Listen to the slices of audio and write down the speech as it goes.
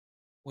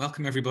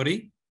Welcome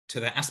everybody to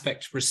the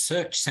Aspect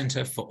Research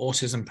Centre for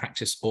Autism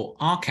Practice, or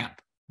ARCAP,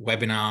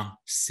 webinar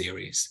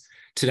series.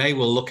 Today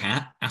we'll look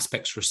at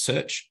Aspect's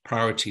Research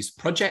Priorities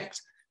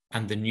Project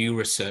and the new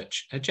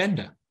research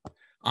agenda.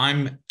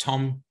 I'm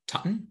Tom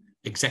Tutton,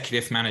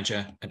 Executive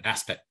Manager at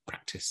Aspect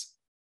Practice.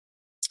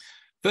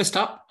 First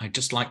up, I'd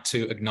just like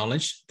to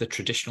acknowledge the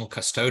traditional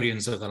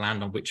custodians of the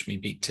land on which we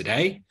meet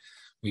today.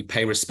 We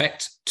pay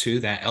respect to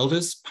their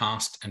elders,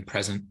 past and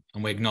present,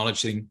 and we're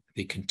acknowledging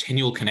the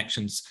continual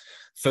connections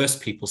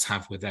First Peoples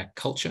have with their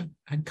culture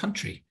and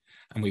country.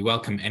 And we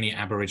welcome any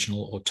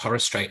Aboriginal or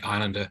Torres Strait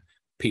Islander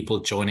people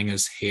joining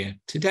us here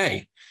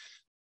today.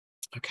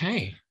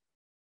 Okay,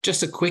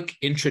 just a quick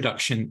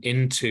introduction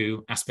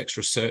into Aspect's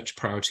Research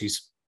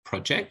Priorities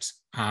Project.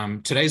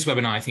 Today's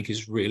webinar, I think,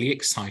 is really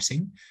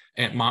exciting.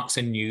 It marks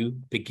a new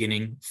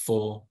beginning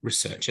for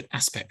research at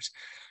Aspect.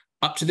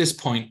 Up to this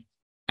point,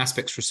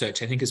 Aspect's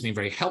research, I think, has been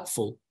very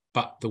helpful,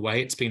 but the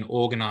way it's been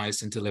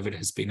organized and delivered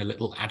has been a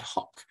little ad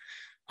hoc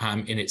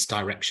in its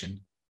direction.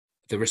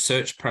 The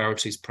Research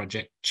Priorities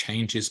Project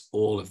changes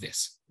all of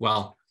this.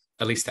 Well,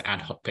 at least the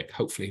ad hoc bit,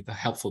 hopefully the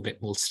helpful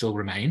bit will still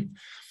remain.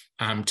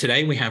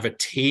 Today, we have a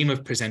team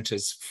of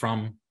presenters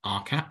from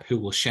ARCAP who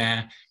will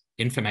share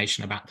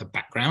information about the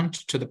background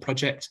to the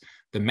project,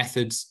 the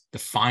methods, the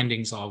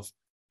findings of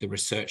the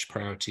Research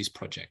Priorities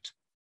Project.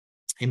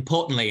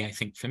 Importantly, I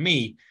think for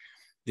me,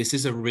 this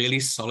is a really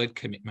solid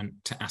commitment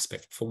to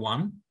Aspect. For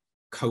one,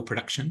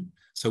 co-production,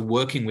 so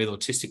working with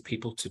autistic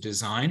people to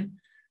design,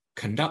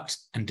 conduct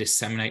and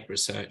disseminate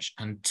research,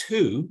 and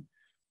two,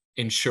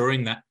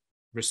 ensuring that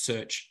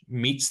research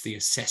meets the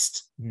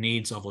assessed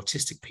needs of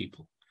autistic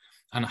people.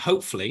 And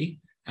hopefully,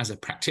 as a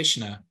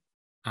practitioner,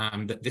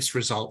 that this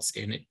results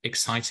in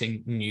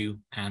exciting, new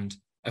and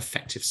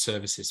effective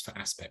services for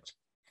Aspect.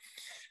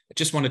 I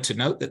just wanted to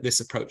note that this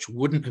approach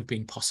wouldn't have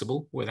been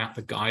possible without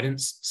the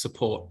guidance,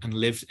 support and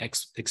lived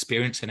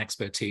experience and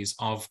expertise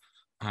of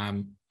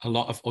a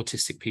lot of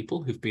autistic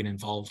people who've been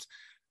involved.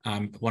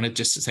 I wanted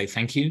just to say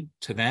thank you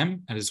to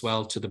them and as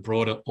well to the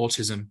broader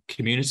autism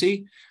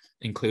community,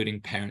 including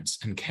parents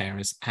and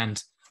carers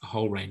and a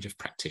whole range of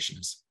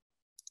practitioners.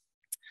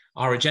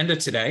 Our agenda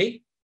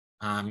today,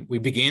 we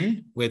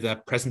begin with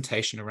a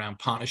presentation around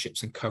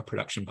partnerships and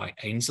co-production by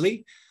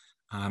Ainsley.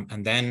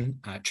 And then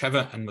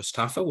Trevor and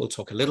Mustafa will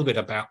talk a little bit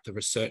about the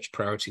Research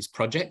Priorities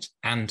Project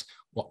and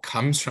what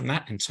comes from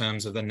that in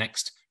terms of the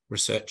next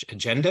research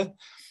agenda.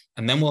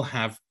 And then we'll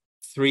have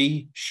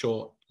 3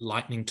 short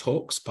lightning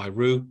talks by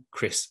Rue,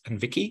 Chris, and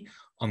Vicky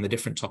on the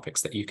different topics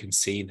that you can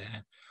see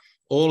there.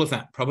 All of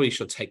that probably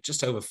should take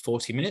just over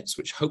 40 minutes,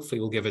 which hopefully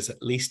will give us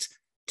at least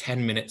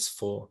 10 minutes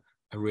for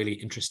a really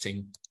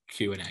interesting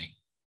Q&A.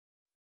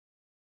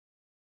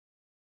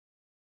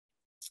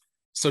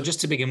 So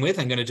just to begin with,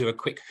 I'm going to do a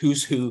quick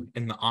who's who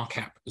in the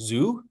ARCAP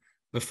zoo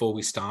before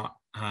we start.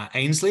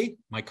 Ainsley,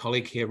 my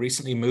colleague here,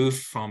 recently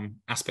moved from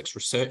Aspect's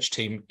research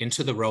team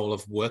into the role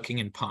of Working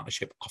in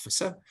Partnership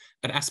Officer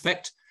at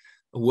Aspect.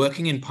 A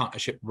Working in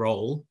Partnership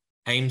role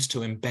aims to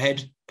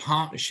embed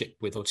partnership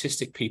with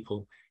autistic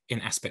people in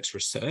Aspect's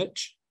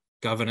research,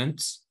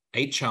 governance,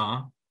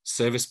 HR,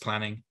 service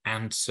planning,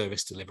 and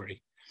service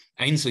delivery.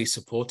 Ainsley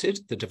supported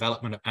the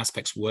development of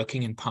Aspect's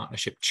Working in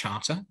Partnership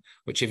Charter,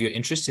 which, if you're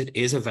interested,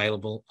 is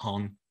available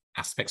on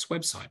Aspect's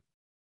website.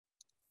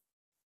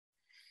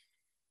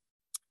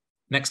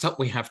 Next up,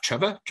 we have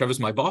Trevor. Trevor's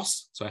my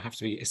boss, so I have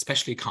to be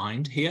especially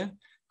kind here.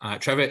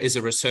 Trevor is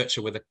a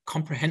researcher with a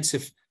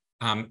comprehensive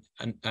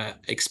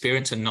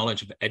experience and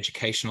knowledge of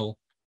educational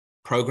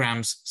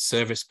programs,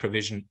 service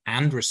provision,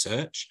 and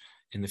research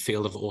in the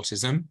field of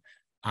autism.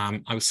 I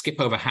will skip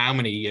over how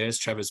many years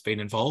Trevor's been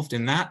involved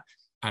in that,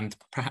 and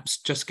perhaps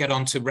just get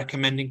on to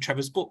recommending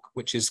Trevor's book,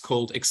 which is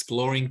called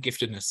Exploring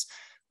Giftedness,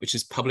 which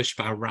is published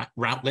by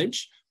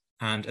Routledge.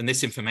 And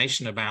this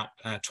information about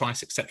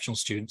twice exceptional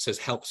students has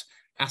helped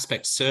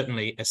Aspect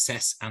certainly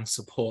assess and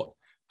support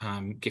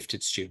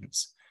gifted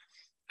students.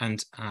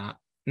 And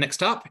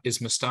next up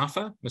is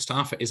Mustafa.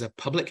 Mustafa is a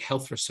public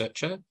health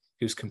researcher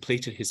who's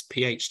completed his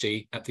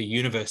PhD at the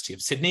University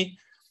of Sydney.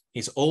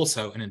 He's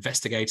also an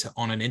investigator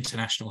on an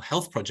international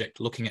health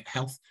project looking at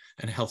health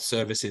and health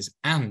services,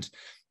 and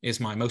is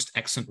my most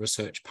excellent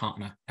research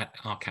partner at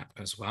ARCAP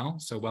as well.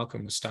 So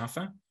welcome,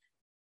 Mustafa.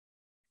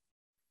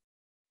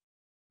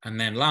 And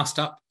then last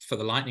up for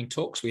the lightning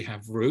talks, we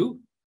have Rue.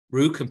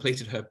 Rue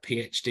completed her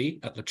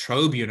PhD at La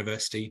Trobe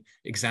University,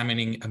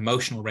 examining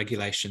emotional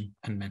regulation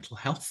and mental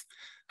health.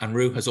 And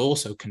Rue has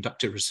also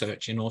conducted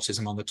research in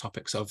autism on the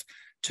topics of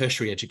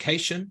tertiary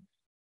education,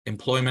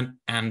 employment,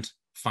 and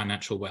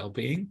financial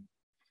well-being.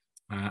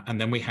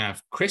 And then we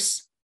have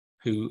Chris,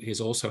 who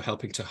is also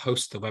helping to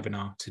host the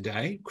webinar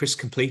today. Chris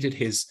completed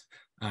his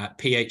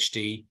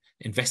PhD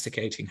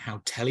investigating how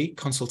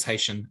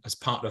teleconsultation as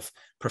part of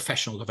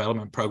professional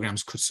development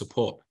programs could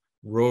support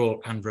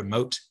rural and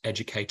remote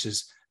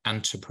educators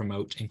and to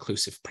promote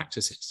inclusive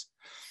practices.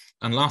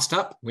 And last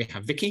up, we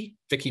have Vicky.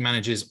 Vicky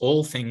manages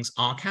all things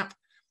ARCAP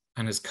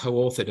and has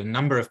co-authored a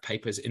number of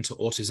papers into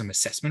autism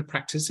assessment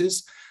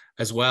practices,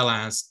 as well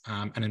as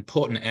an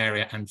important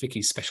area and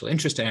Vicky's special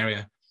interest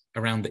area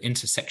around the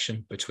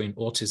intersection between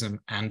autism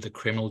and the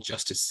criminal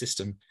justice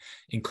system,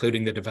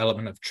 including the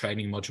development of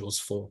training modules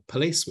for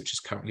police, which is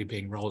currently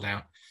being rolled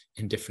out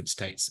in different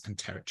states and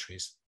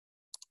territories.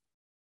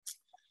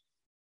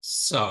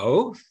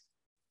 So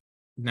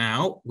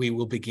now we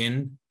will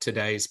begin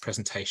today's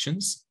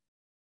presentations.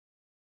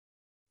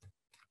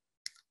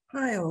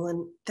 Hi all,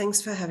 and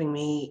thanks for having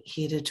me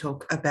here to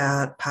talk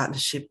about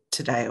partnership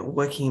today, or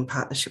working in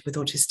partnership with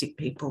autistic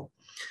people.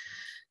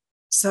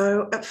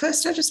 So at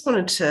first, I just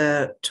wanted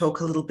to talk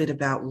a little bit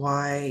about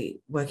why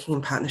working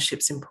in partnership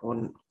is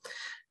important.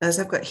 As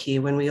I've got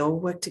here, when we all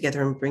work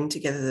together and bring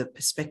together the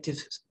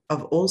perspectives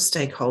of all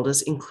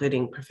stakeholders,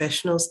 including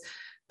professionals,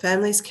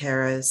 families,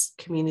 carers,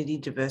 community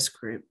diverse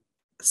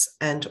groups,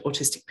 and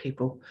autistic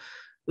people,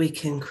 we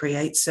can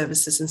create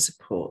services and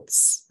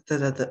supports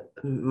that are the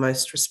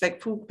most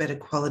respectful, better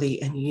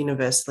quality, and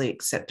universally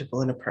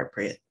acceptable and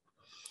appropriate.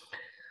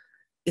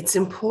 It's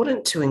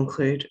important to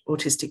include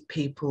autistic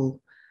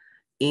people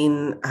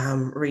in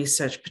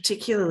research,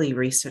 particularly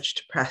research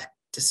to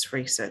practice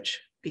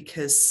research,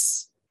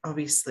 because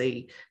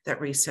obviously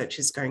that research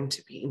is going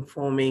to be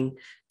informing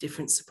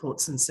different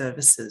supports and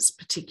services,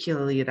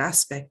 particularly at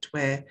Aspect,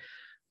 where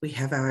we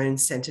have our own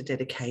centre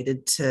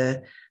dedicated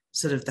to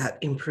sort of that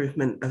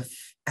improvement of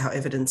our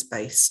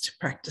evidence-based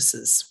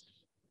practices.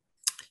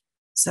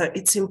 So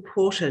it's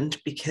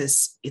important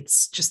because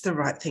it's just the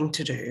right thing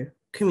to do.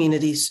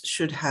 Communities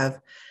should have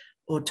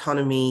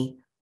autonomy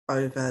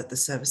over the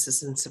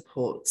services and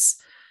supports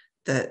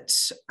that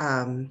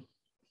are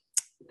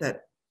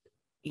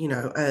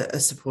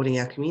supporting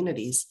our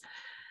communities.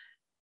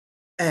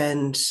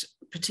 And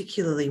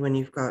particularly when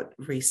you've got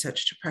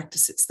research to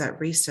practice, it's that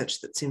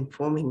research that's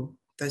informing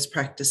those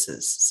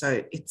practices.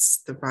 So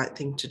it's the right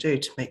thing to do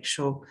to make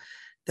sure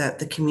that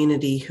the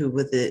community who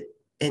were the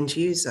end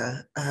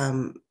user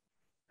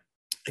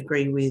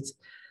agree with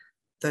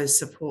those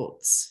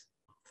supports.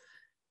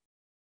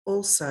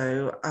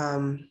 Also,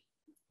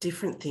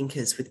 different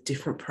thinkers with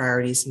different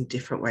priorities and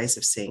different ways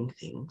of seeing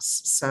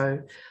things. So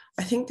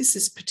I think this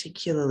is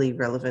particularly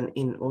relevant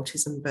in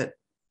autism, but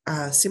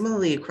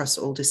similarly across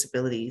all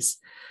disabilities.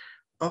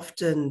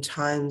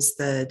 Oftentimes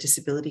the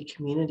disability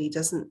community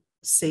doesn't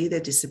see their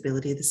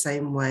disability the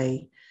same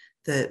way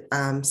that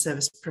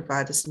service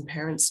providers and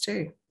parents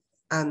do.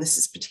 This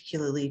is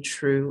particularly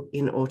true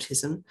in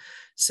autism.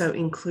 So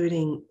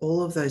including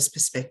all of those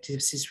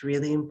perspectives is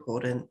really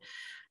important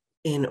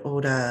in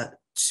order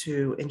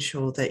to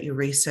ensure that your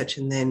research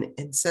and then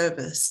in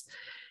service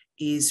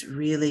is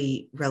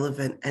really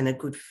relevant and a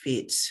good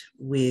fit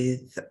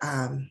with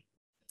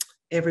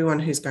everyone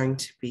who's going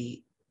to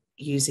be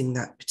using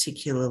that,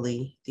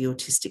 particularly the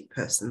autistic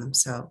person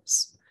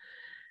themselves.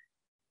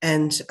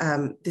 And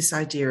this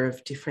idea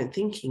of different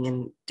thinking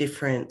and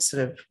different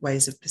sort of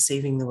ways of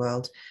perceiving the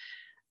world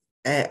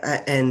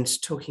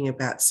and talking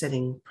about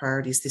setting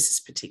priorities, this is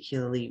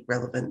particularly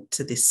relevant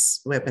to this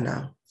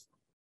webinar,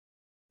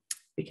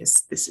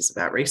 because this is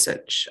about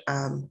research,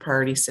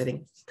 priority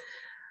setting,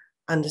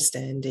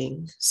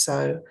 understanding.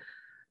 So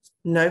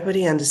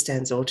nobody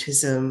understands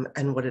autism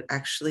and what it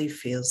actually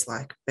feels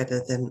like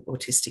better than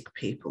autistic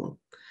people.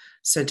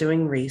 So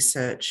doing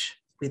research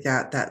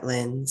without that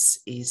lens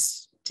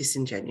is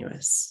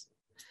disingenuous.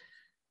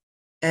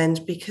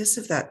 And because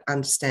of that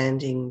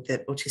understanding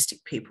that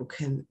autistic people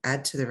can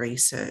add to the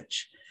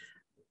research,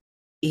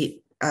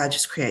 it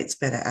just creates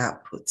better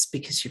outputs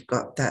because you've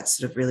got that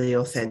sort of really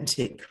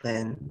authentic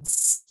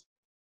lens.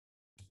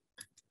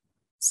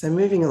 So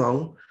moving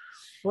along,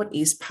 what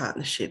is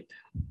partnership?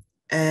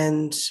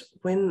 And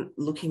when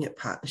looking at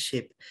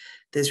partnership,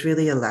 there's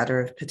really a ladder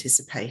of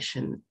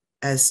participation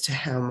as to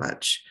how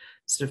much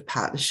sort of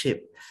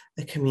partnership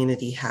a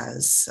community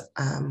has.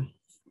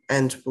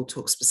 And we'll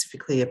talk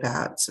specifically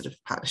about sort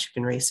of partnership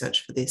in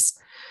research for this.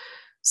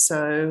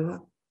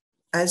 So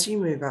as you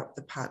move up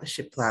the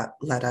partnership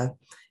ladder,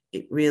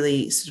 it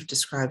really sort of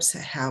describes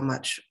how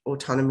much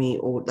autonomy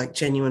or like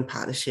genuine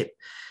partnership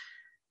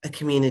a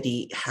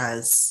community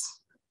has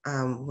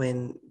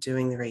when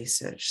doing the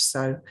research.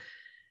 So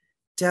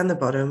down the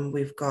bottom,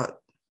 we've got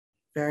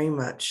very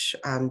much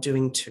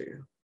doing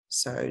two.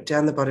 So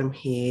down the bottom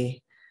here,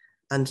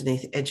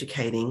 underneath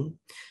educating,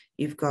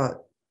 you've got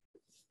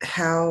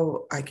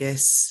how, I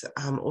guess,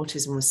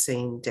 autism was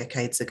seen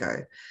decades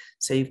ago.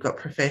 So you've got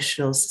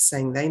professionals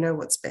saying they know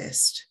what's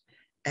best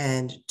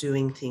and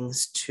doing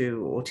things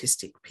to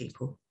autistic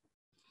people.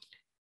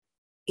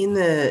 In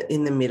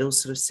the middle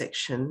sort of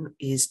section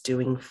is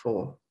doing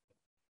for.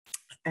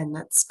 And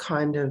that's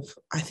kind of,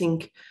 I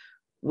think,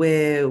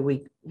 where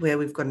we've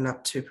gotten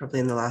up to probably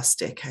in the last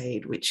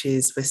decade, which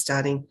is we're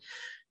starting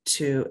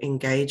to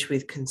engage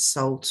with,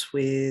 consult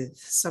with,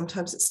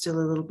 sometimes it's still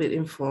a little bit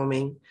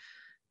informing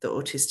the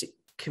autistic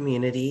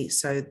community,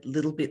 so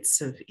little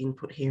bits of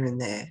input here and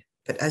there.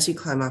 But as you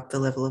climb up the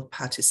level of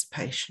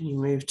participation, you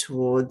move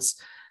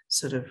towards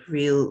sort of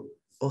real,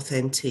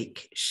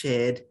 authentic,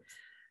 shared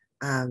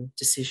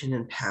decision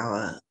and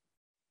power,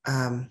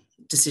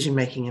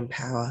 decision-making and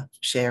power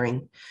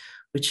sharing,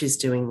 which is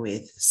doing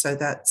with. So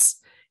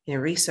that's in a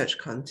research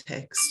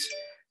context,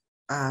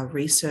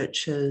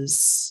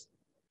 researchers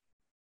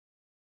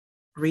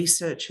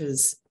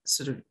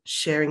sort of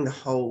sharing the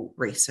whole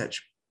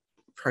research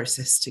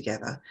process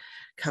together,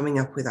 coming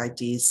up with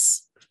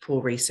ideas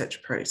for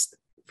research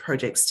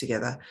projects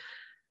together,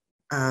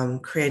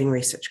 creating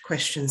research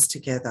questions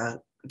together,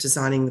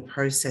 designing the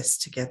process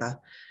together,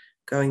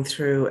 going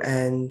through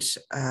and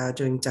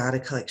doing data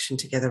collection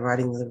together,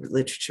 writing the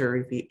literature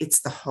review.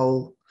 It's the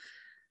whole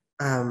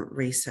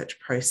research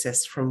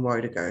process from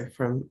woe to go,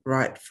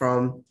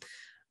 from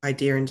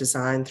idea and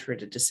design through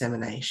to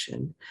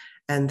dissemination.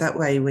 And that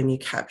way, when you're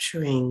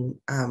capturing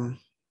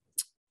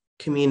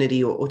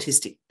community or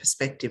autistic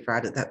perspective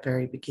right at that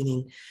very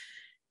beginning,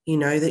 you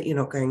know that you're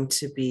not going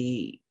to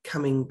be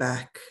coming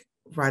back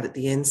right at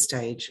the end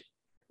stage,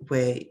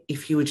 where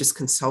if you were just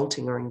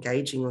consulting or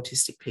engaging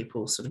autistic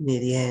people sort of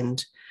near the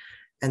end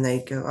and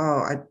they go,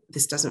 oh,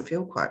 this doesn't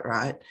feel quite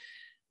right,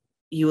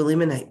 you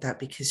eliminate that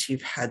because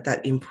you've had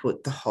that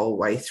input the whole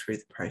way through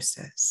the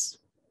process.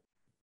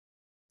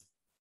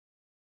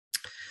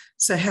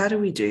 So how do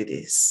we do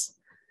this?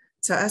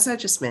 So as I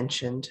just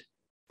mentioned,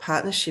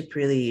 partnership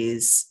really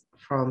is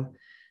from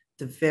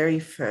the very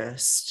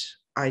first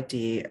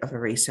idea of a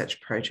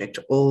research project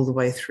all the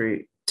way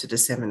through to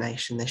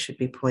dissemination. There should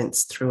be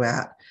points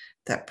throughout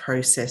that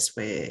process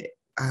where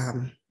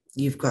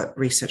you've got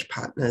research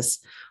partners,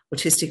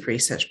 autistic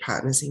research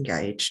partners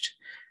engaged.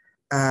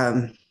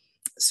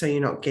 So you're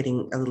not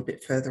getting a little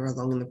bit further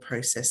along in the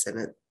process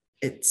and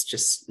it's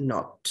just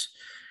not,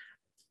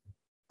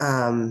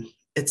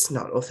 it's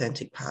not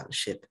authentic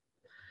partnership.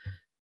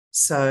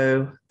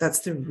 So that's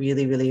the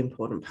really, really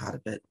important part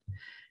of it.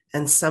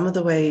 And some of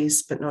the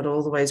ways, but not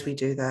all the ways we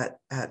do that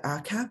at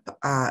ARCAP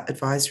are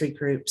advisory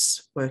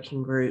groups,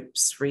 working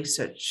groups,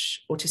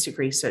 autistic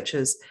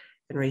researchers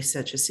and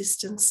research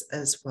assistants,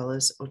 as well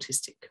as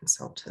autistic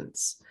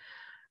consultants.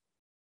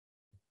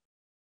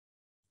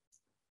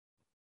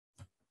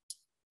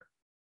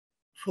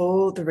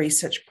 For the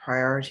Research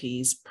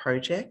Priorities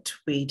project,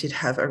 we did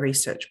have a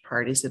Research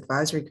Priorities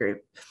Advisory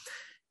Group.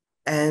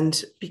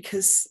 And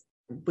because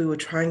we were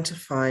trying to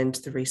find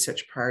the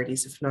research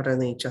priorities of not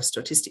only just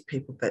autistic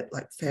people, but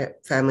like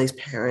families,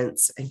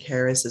 parents, and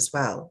carers as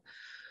well,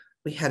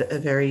 we had a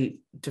very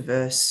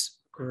diverse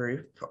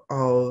group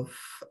of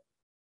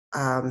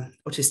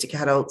autistic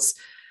adults,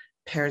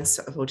 parents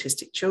of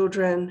autistic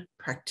children,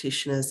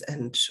 practitioners,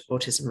 and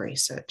autism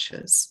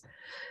researchers.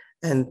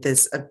 And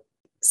there's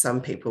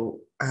some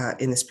people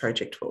in this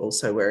project were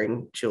also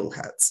wearing dual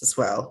hats as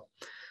well.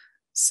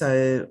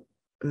 So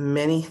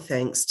many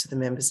thanks to the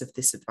members of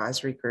this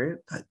advisory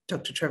group,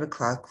 Dr. Trevor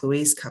Clark,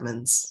 Louise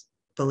Cummins,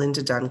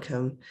 Belinda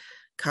Duncombe,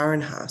 Karen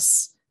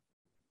Huss,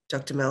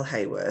 Dr. Mel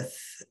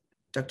Hayworth,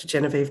 Dr.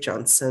 Genevieve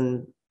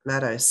Johnson,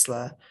 Matt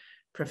Osler,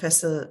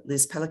 Professor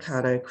Liz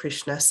Pelicano,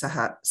 Krishna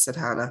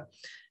Sadhana,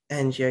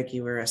 and Yogi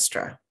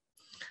Warestra.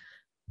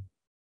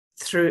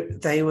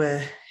 They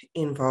were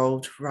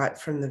involved right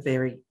from the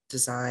very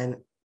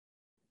design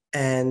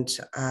and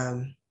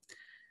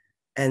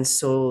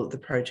saw the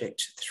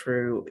project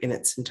through in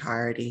its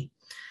entirety.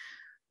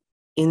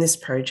 In this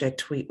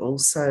project, we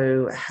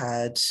also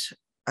had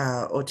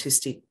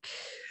autistic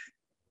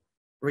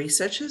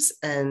researchers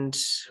and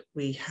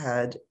we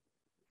had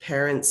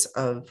parents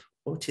of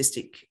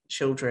autistic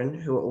children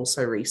who are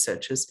also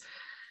researchers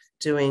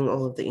doing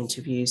all of the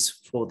interviews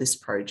for this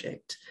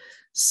project.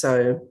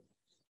 So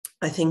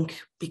I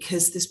think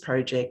because this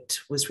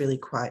project was really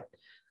quite,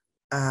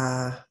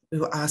 we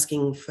were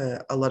asking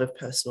for a lot of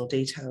personal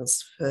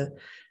details for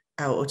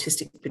our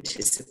autistic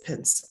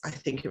participants. I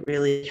think it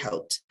really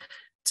helped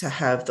to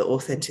have the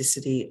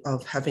authenticity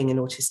of having an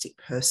autistic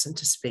person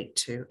to speak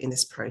to in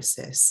this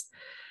process.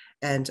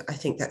 And I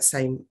think that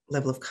same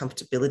level of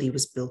comfortability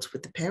was built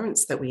with the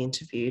parents that we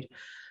interviewed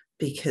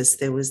because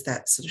there was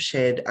that sort of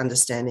shared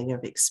understanding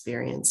of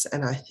experience.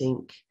 And I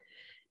think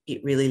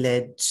it really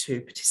led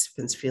to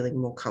participants feeling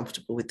more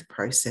comfortable with the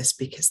process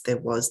because there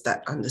was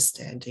that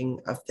understanding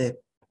of their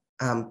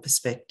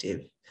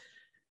perspective.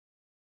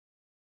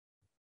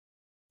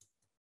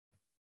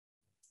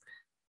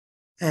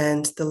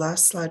 And the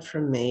last slide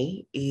from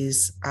me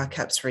is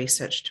ARCAP's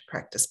research to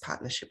practice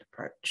partnership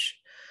approach.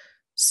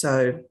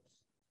 So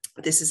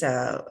this is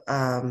our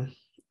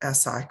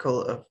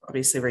cycle of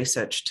obviously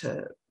research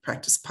to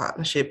practice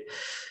partnership.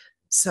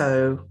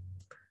 So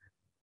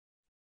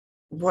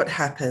what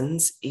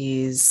happens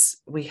is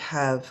we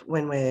have,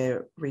 when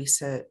we're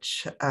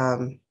research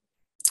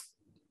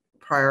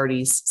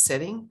priorities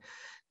setting,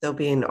 there'll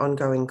be an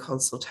ongoing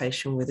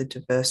consultation with a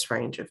diverse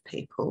range of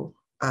people.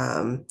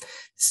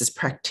 This is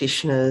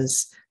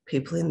practitioners,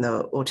 people in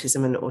the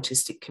autism and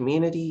autistic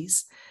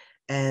communities,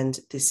 and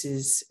this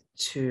is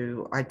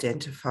to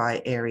identify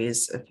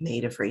areas of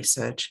need of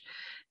research.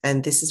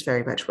 And this is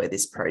very much where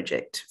this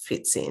project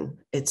fits in.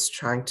 It's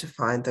trying to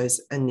find those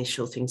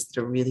initial things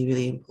that are really,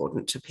 really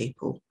important to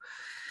people.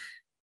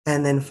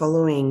 And then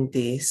following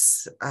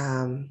this,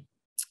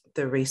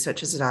 the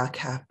researchers at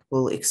ARCAP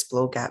will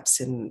explore gaps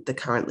in the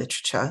current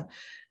literature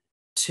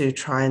to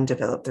try and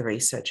develop the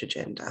research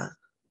agenda.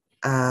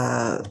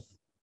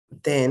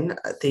 Then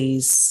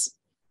these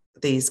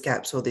these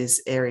gaps or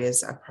these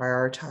areas are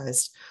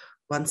prioritised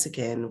once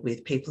again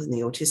with people in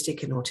the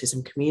autistic and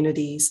autism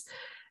communities,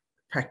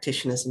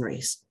 practitioners and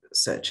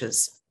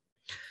researchers.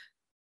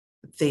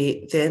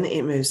 Then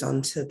it moves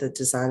on to the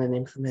design and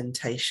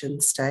implementation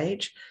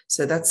stage.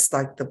 So that's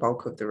like the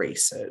bulk of the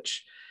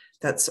research.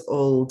 That's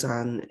all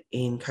done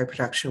in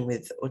co-production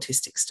with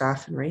autistic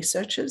staff and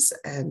researchers.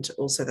 And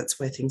also that's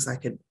where things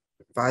like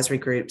advisory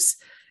groups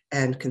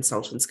and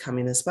consultants come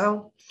in as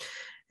well.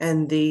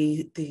 And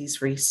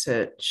these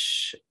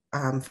research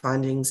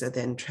findings are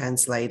then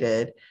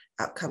translated,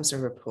 outcomes are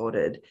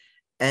reported,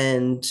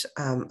 and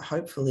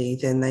hopefully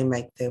then they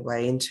make their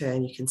way into,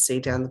 and you can see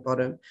down the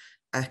bottom,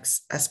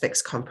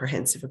 aspects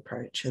comprehensive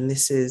approach. And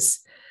this is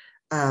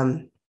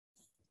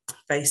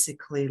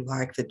basically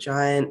like the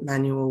giant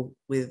manual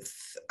with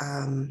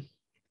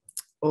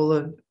all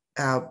of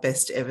our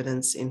best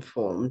evidence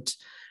informed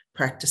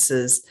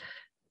practices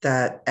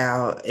that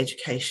our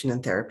education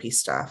and therapy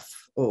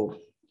staff or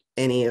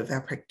any of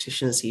our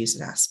practitioners use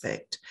at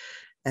Aspect.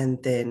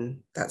 And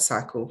then that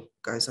cycle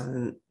goes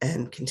on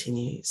and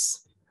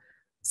continues.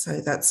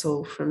 So that's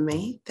all from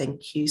me.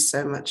 Thank you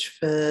so much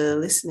for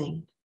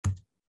listening.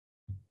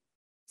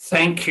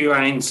 Thank you,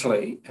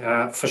 Ainsley,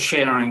 for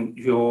sharing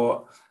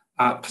your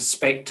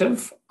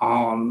perspective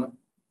on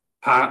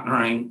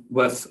partnering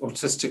with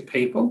autistic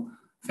people,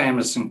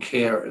 families and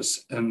carers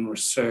in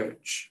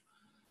research.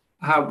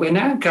 We're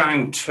now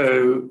going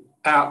to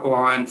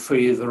outline for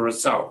you the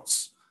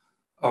results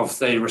of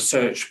the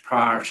research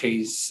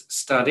priorities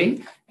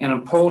study and,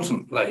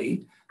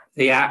 importantly,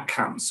 the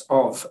outcomes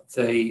of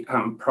the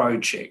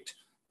project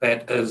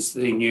that is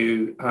the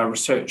new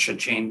research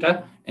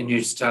agenda and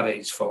new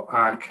studies for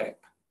ARCAP.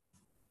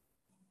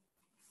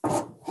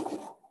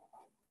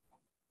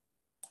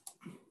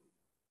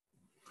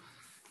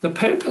 The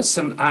purpose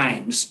and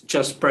aims,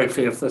 just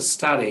briefly, of the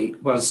study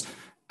was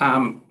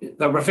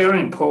they were very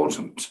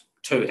important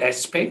to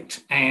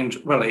Aspect and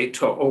really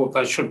to all,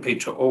 they should be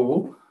to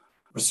all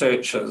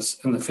researchers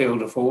in the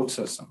field of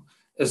autism,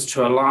 is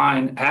to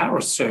align our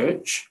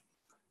research,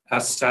 our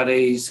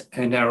studies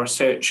and our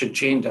research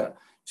agenda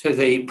to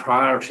the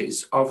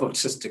priorities of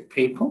autistic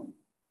people,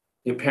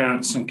 their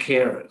parents and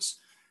carers.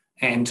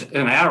 And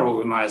in our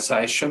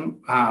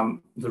organisation,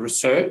 the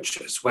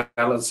research as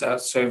well as our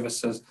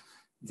services,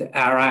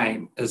 our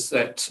aim is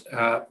that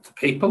the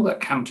people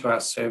that come to our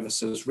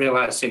services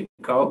realise their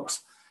goals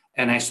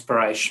and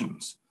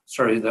aspirations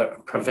through the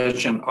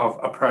provision of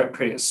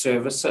appropriate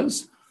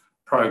services,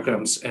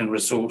 programs and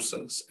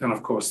resources. And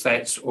of course,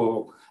 that's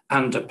all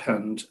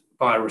underpinned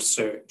by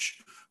research,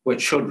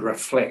 which should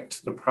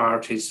reflect the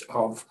priorities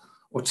of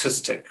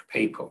autistic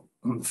people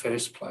in the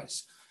first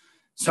place.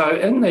 So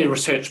in the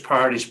Research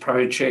Priorities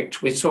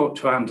Project, we sought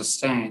to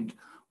understand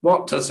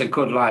what does a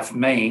good life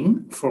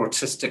mean for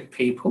autistic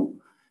people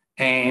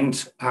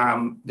and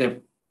their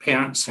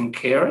parents and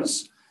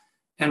carers,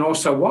 and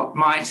also what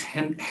might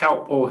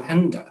help or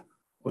hinder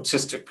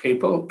autistic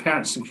people,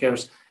 parents and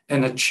carers,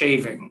 in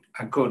achieving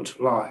a good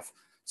life.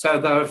 So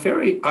they were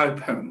very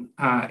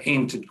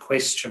open-ended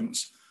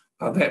questions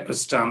that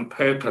was done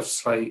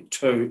purposely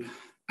to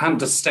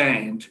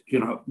understand,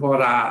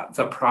 what are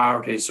the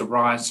priorities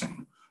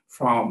arising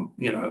from,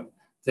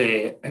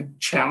 their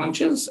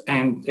challenges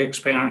and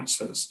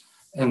experiences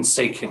in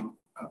seeking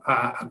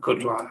a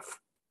good life.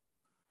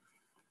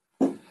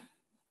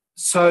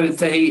 So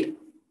the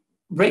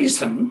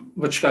reason,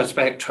 which goes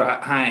back to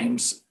our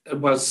aims,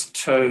 was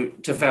to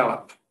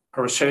develop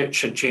a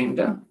research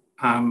agenda.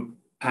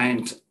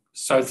 And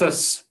so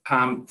this,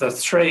 the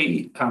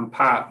three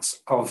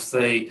parts of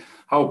the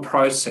whole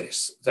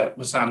process that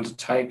was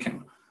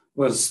undertaken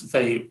was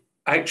the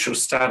actual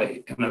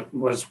study, and it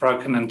was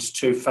broken into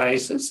two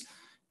phases.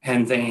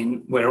 And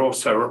then we're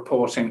also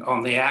reporting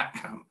on the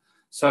outcome.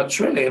 So it's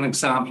really an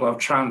example of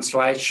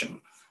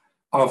translation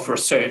of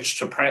research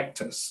to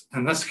practice.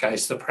 In this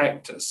case, the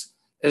practice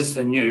is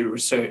the new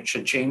research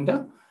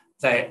agenda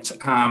that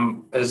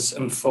is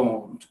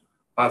informed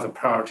by the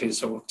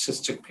priorities of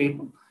autistic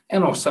people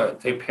and also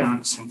their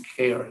parents and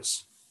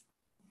carers.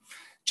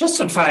 Just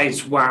in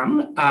phase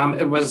one,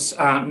 it was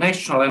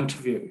national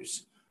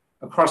interviews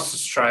across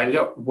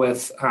Australia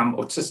with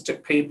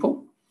autistic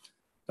people.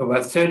 There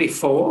were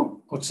 34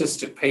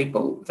 autistic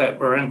people that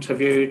were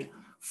interviewed,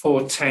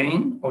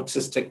 14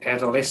 autistic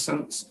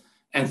adolescents,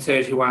 and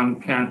 31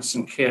 parents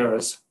and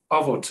carers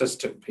of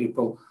autistic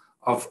people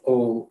of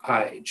all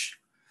age.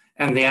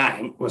 And the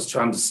aim was to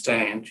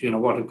understand,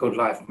 what a good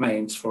life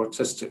means for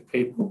autistic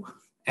people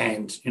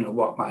and,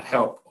 what might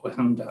help or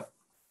hinder.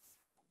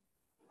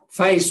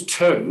 Phase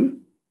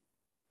two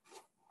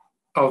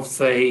of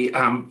the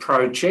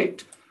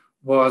project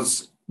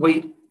was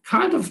we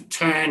kind of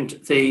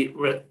turned the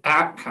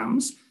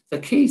outcomes, the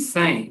key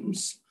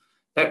themes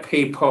that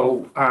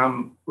people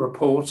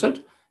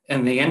reported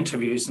in the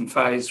interviews in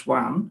phase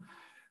one,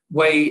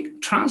 we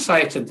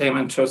translated them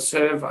into a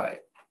survey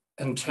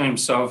in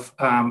terms of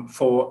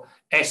for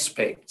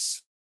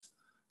aspects,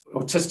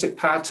 autistic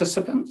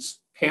participants,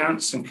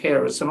 parents and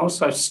carers, and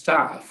also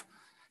staff.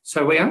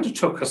 So we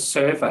undertook a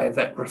survey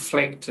that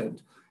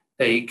reflected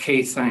the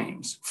key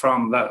themes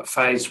from the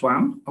phase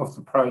 1 of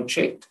the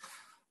project.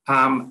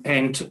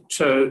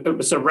 It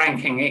was a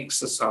ranking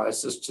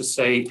exercise as to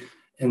see,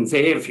 in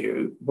their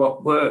view,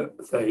 what were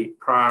the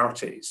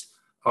priorities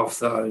of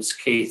those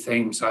key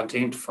themes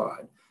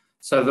identified.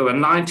 So there were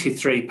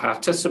 93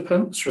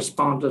 participants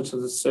responded to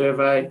the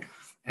survey,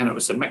 and it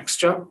was a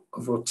mixture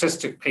of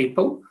autistic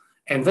people.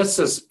 And this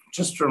is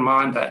just a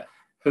reminder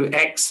who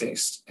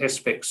accessed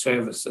Aspect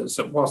services.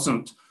 It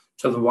wasn't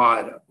to the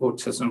wider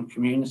autism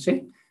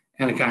community,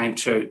 and again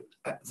to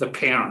the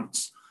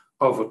parents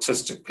of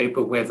autistic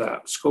people,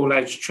 whether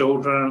school-aged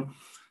children,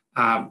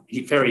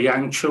 very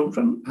young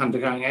children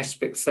undergoing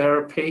Aspect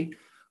therapy,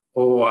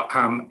 or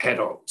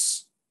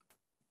adults.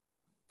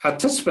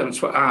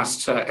 Participants were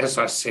asked to, as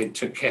I said,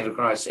 to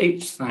categorise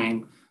each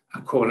theme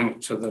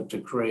according to the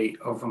degree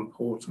of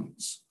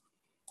importance.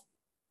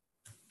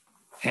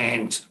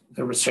 And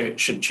the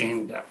research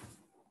agenda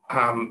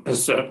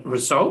is a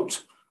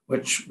result,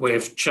 which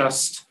we've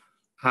just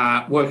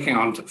working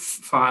on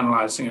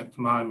finalising at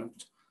the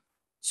moment.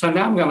 So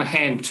now I'm going to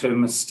hand to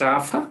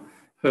Mustafa,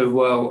 who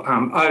will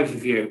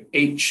overview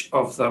each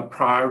of the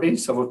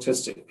priorities of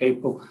autistic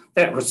people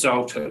that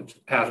resulted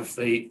out of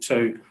the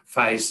 2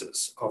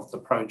 phases of the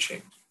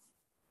project.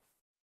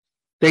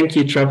 Thank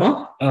you,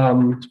 Trevor,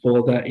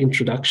 for that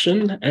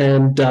introduction.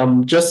 And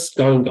just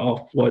going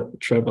off what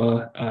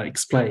Trevor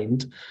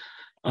explained,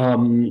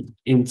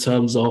 in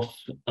terms of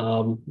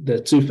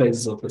the 2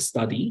 phases of the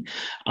study,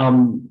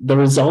 the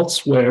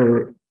results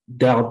were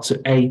down to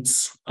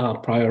 8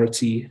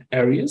 priority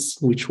areas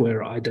which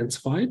were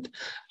identified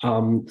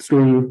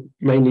through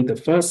mainly the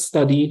first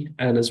study,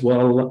 and as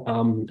well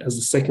as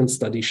the second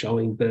study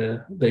showing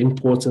the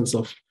importance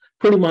of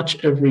pretty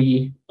much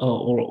every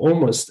or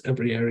almost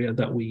every area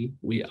that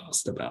we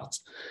asked about.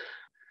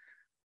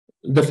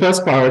 The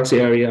first priority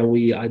area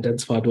we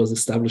identified was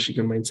establishing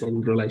and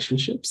maintaining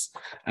relationships.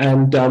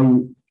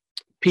 And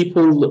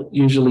people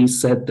usually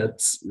said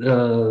that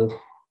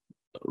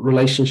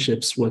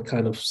relationships were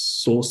kind of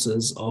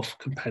sources of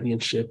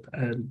companionship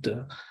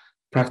and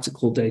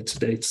practical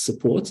day-to-day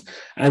support.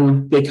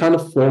 And they kind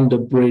of formed a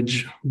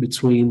bridge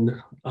between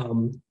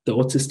the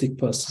autistic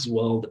person's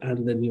world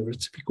and the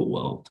neurotypical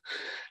world.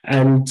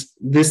 And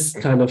this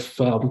kind of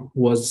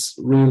was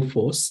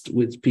reinforced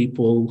with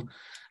people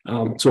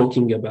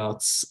talking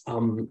about,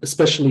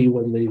 especially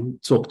when they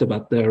talked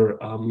about their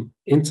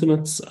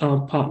intimate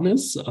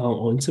partners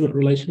or intimate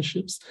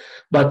relationships,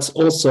 but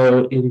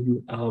also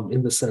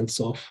in the sense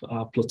of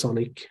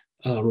platonic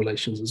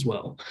relations as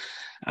well.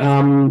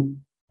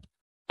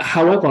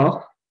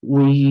 However,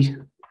 we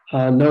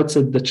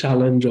noted the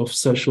challenge of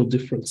social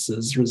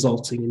differences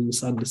resulting in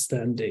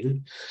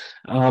misunderstanding,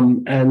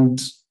 and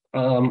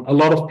a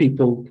lot of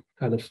people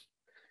kind of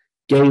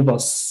gave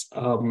us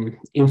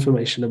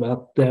information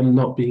about them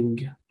not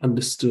being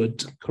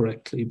understood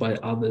correctly by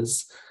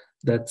others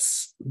that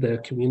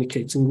they're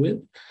communicating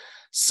with.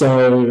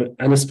 So,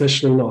 and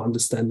especially not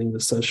understanding the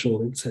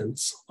social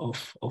intent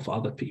of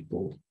other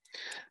people.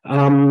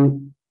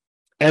 And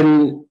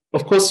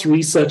of course,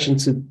 research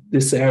into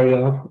this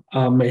area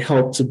may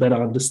help to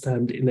better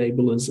understand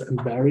enablers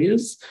and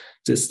barriers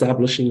to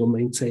establishing or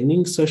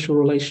maintaining social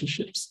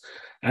relationships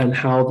and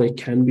how they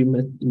can be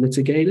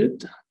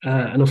mitigated.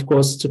 And of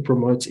course, to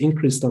promote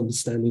increased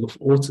understanding of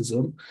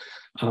autism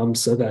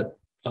so that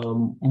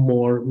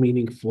more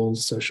meaningful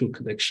social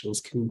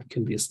connections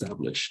can be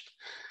established.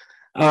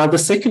 The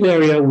second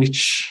area,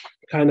 which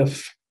kind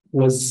of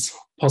was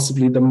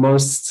possibly the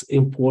most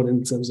important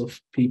in terms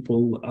of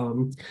people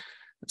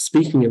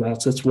speaking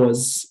about it,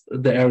 was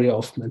the area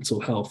of mental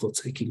health or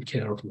taking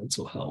care of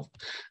mental health.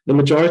 The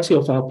majority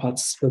of our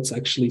participants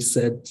actually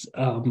said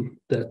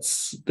that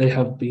they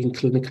have been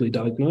clinically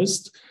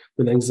diagnosed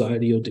with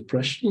anxiety or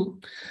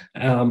depression,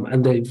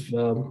 and they've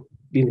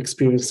been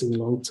experiencing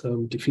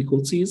long-term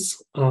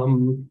difficulties.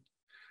 And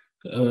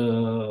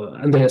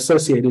they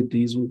associated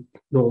these with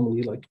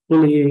normally like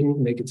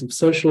bullying, negative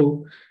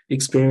social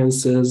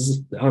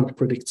experiences, the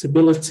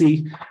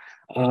unpredictability,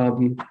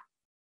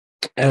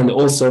 and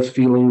also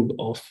feeling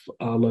of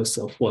low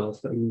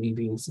self-worth and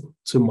needing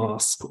to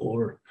mask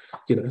or,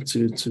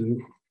 to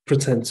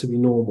pretend to be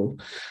normal.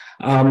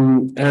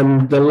 And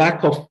the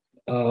lack of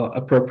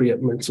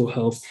appropriate mental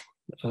health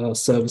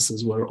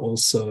services were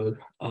also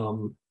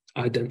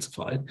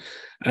identified.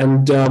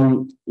 And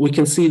we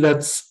can see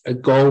that's a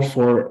goal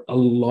for a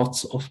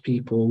lot of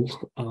people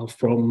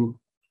from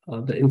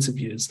the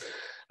interviews,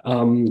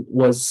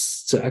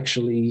 was to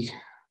actually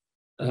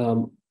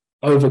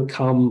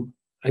overcome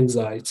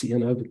anxiety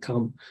and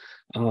overcome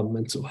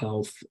mental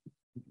health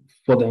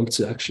for them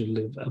to actually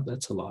live a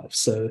better life.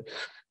 So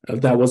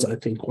that was, I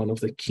think, one of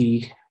the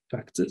key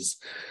factors.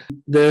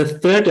 The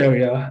third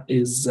area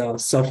is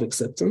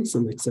self-acceptance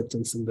and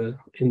acceptance in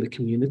the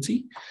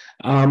community.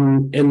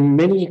 And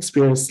many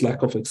experience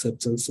lack of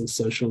acceptance and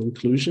social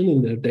inclusion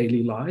in their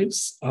daily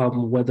lives,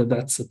 whether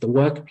that's at the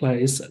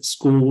workplace, at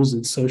schools,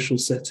 in social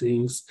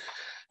settings.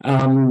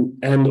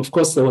 And of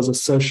course, there was a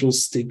social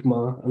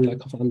stigma and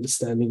lack of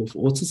understanding of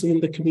autism in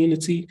the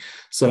community.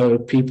 So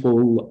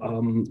people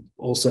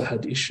also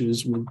had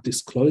issues with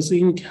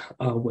disclosing,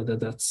 whether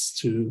that's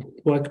to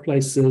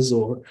workplaces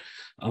or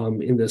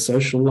in their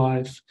social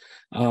life.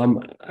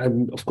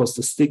 And of course,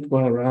 the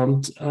stigma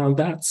around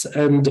that,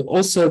 and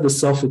also the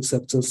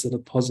self-acceptance and a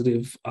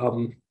positive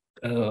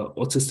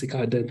autistic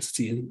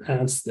identity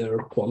enhance their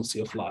quality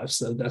of life.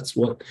 So that's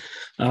what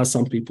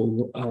some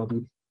people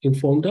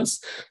informed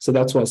us. So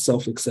that's why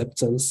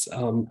self-acceptance,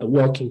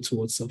 working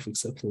towards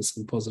self-acceptance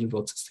and positive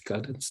autistic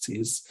identity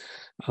is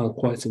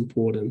quite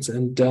important.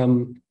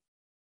 And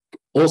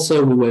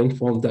also, we were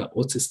informed that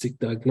autistic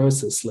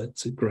diagnosis led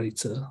to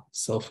greater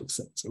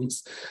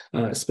self-acceptance,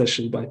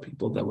 especially by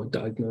people that were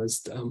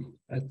diagnosed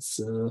at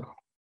a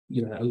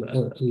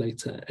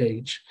later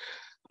age.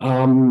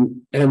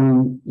 And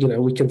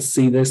we can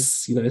see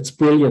this. It's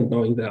brilliant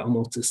knowing that I'm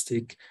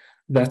autistic.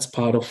 That's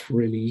part of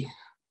really.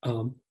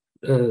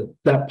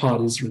 That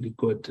part is really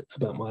good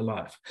about my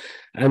life.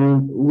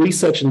 And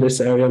research in this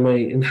area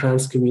may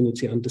enhance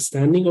community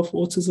understanding of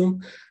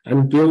autism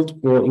and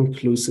build more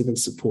inclusive and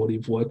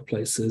supportive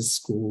workplaces,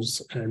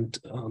 schools, and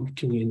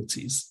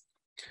communities.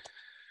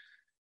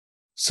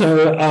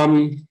 So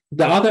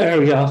the other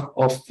area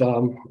of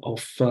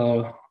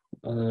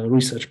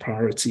research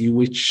priority,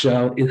 which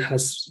it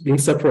has been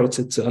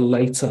separated to a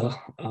later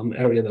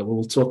area that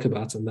we'll talk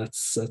about, and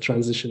that's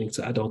transitioning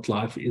to adult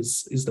life,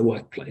 is the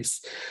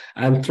workplace.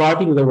 And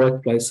thriving in the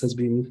workplace has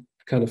been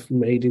kind of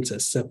made into a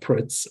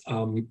separate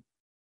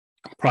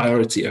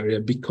priority area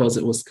because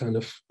it was kind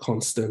of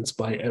constant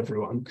by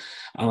everyone,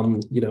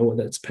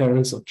 whether it's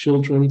parents or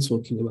children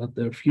talking about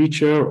their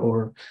future,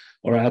 or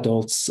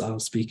adults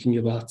speaking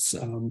about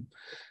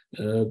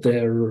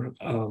their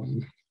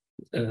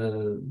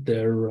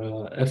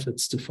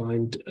efforts to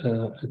find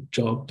a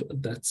job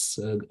that's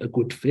a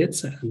good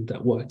fit and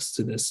that works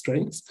to their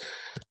strengths.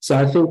 So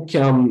I think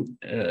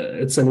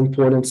it's an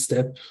important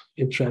step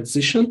in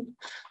transition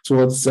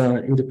towards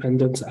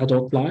independent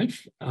adult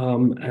life,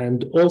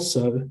 and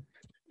also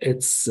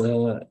it's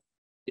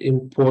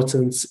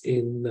important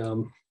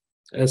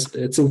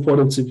it's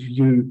important to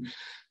view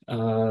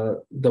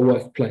the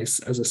workplace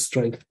as a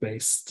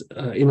strength-based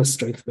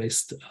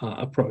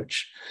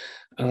approach.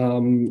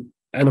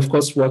 And of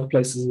course,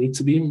 workplaces need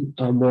to be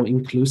more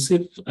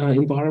inclusive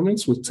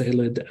environments with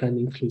tailored and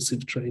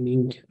inclusive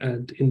training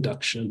and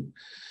induction.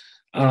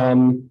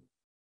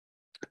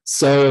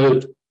 So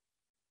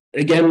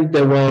again,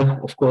 there were,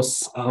 of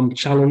course,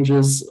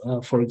 challenges.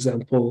 For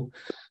example,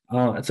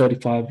 a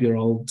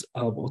 35-year-old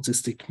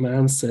autistic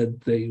man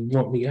said they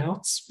want me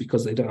out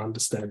because they don't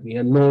understand me.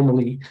 And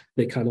normally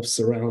they kind of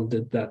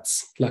surrounded that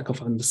lack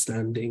of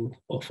understanding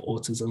of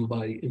autism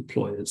by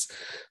employers.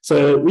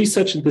 So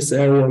research in this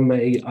area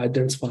may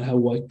identify how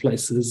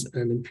workplaces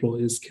and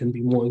employers can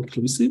be more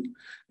inclusive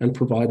and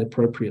provide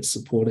appropriate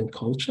support and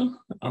culture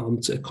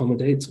to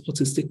accommodate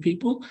autistic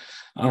people,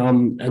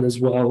 and as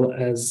well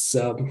as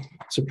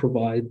to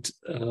provide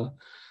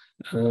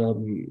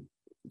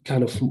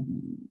kind of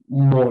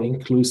more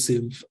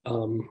inclusive,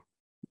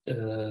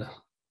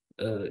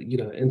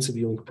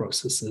 interviewing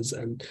processes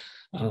and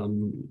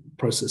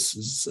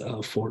processes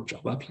for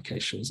job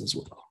applications as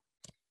well.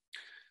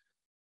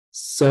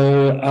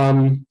 So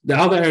the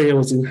other area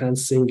was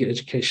enhancing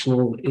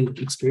educational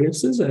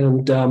experiences,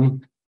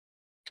 and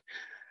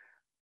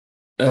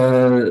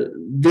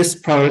this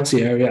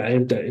priority area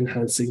aimed at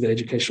enhancing the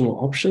educational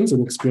options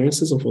and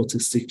experiences of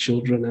autistic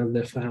children and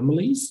their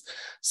families.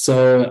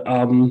 So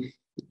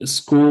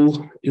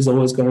school is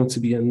always going to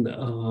be an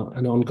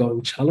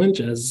ongoing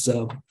challenge, as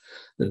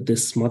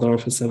this mother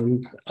of a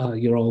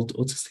 7-year-old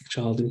autistic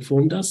child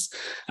informed us,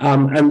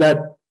 and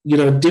that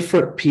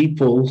different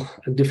people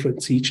and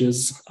different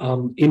teachers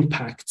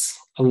impact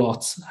a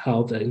lot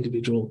how the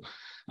individual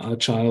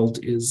child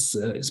is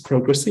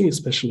progressing,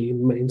 especially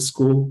in main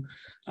school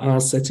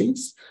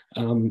settings,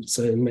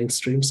 so in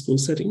mainstream school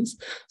settings.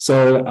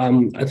 So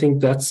I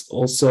think that's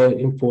also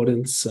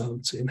important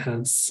to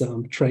enhance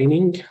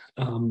training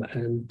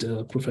and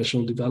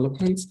professional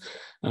development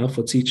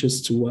for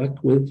teachers to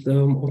work with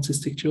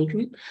autistic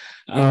children.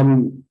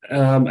 And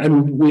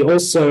we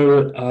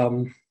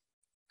also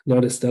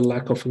noticed a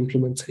lack of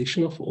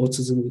implementation of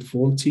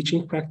autism-informed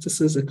teaching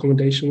practices,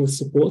 accommodation and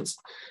supports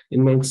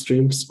in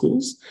mainstream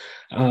schools.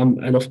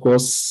 And of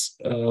course,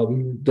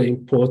 the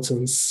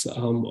importance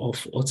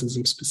of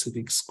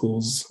autism-specific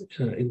schools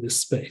in this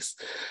space.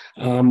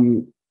 As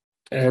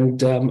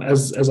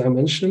I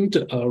mentioned,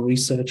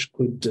 research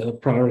could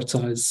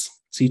prioritize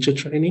teacher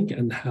training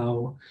and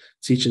how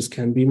teachers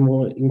can be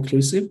more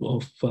inclusive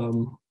of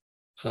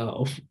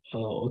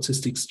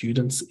autistic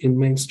students in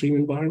mainstream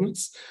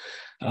environments.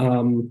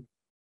 And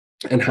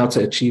how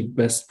to achieve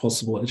best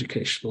possible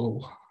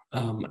educational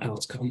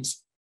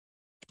outcomes.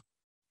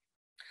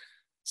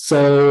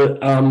 So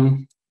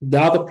the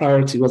other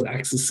priority was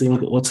accessing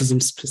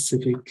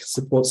autism-specific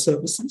support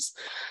services.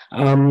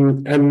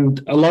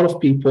 And a lot of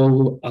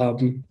people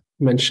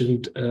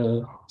mentioned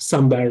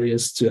some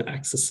barriers to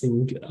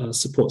accessing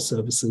support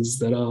services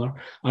that are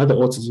either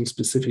autism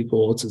specific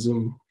or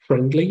autism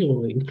friendly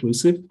or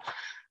inclusive.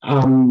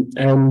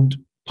 And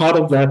part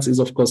of that is,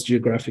 of course,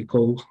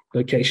 geographical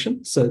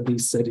location. So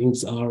these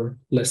settings are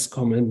less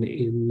common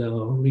in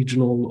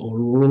regional or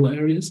rural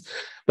areas.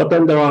 But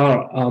then there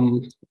are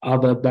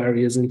other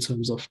barriers in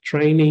terms of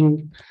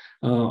training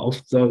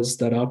of those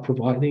that are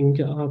providing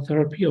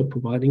therapy or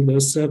providing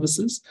those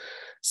services.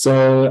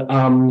 So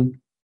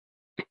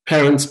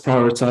parents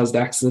prioritized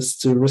access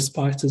to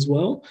respite as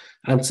well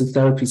and to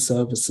therapy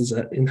services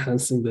at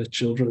enhancing their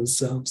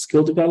children's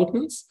skill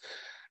developments.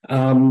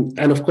 And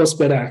of course,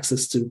 better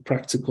access to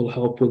practical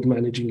help with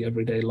managing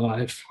everyday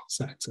life,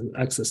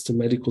 access to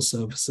medical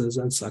services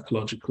and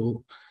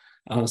psychological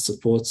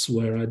supports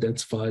were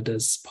identified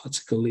as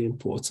particularly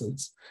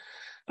important.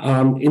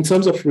 In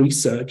terms of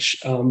research,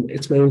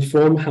 it may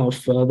inform how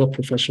further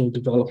professional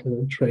development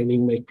and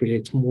training may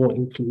create more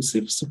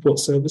inclusive support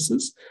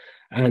services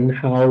and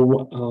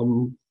how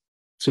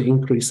to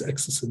increase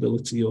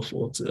accessibility of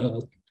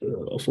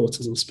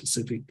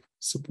autism-specific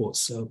support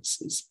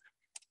services.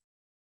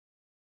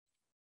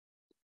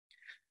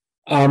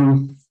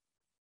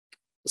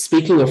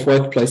 Speaking of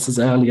workplaces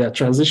earlier,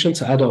 transition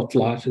to adult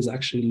life is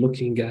actually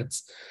looking at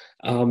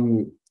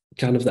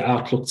kind of the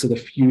outlook to the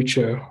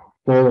future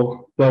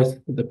for both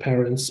the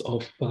parents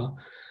of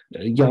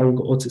young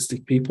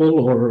autistic people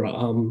or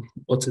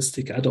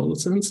autistic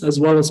adolescents, as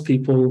well as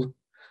people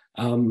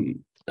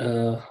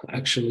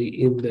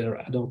actually in their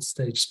adult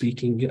stage,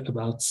 speaking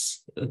about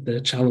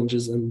their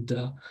challenges and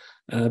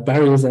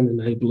barriers and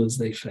enablers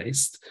they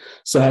faced.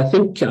 So I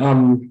think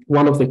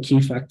one of the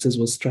key factors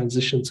was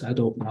transition to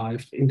adult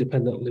life,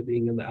 independent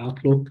living, and the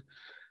outlook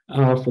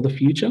for the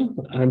future.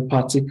 And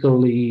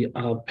particularly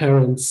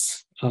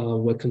parents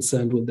were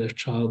concerned with their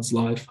child's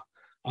life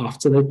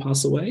after they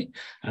pass away.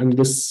 And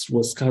this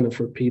was kind of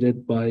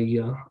repeated by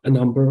a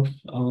number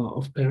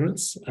of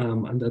parents,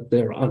 and that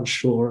they're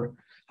unsure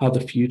how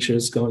the future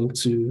is going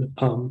to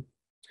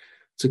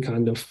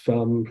kind of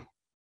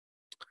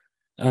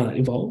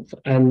evolve.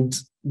 And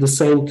the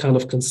same kind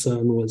of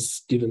concern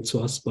was given to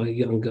us by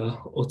younger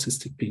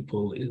autistic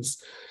people, is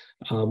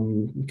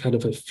kind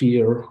of a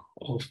fear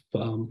of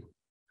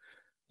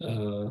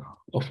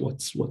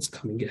what's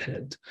coming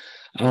ahead.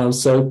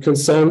 So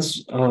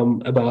concerns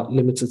about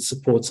limited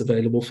supports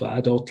available for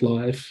adult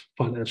life,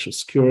 financial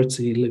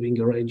security,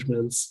 living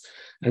arrangements,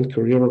 and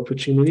career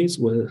opportunities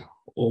were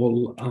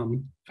all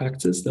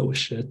factors that were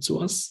shared to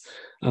us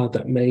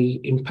that may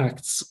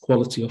impact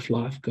quality of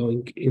life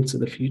going into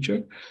the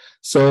future.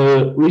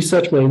 So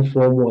research may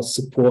inform what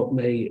support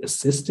may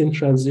assist in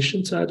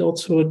transition to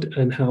adulthood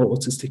and how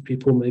autistic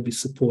people may be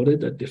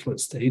supported at different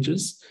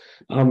stages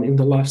in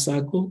the life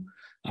cycle.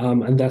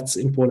 And that's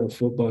important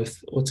for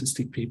both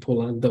autistic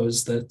people and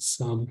those that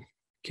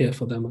care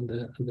for them and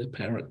their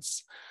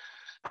parents.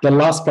 The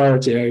last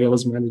priority area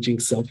was managing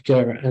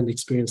self-care and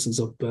experiences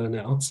of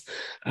burnout.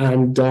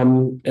 And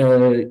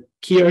a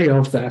key area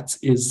of that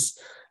is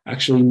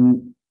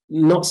actually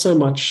not so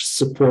much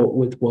support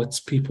with what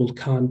people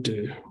can't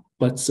do,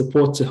 but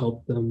support to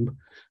help them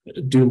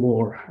do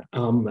more.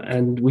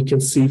 And we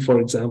can see, for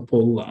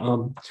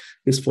example,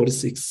 this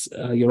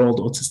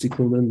 46-year-old autistic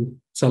woman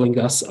telling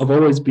us, I've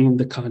always been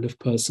the kind of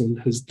person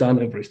who's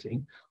done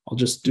everything. I'll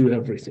just do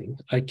everything.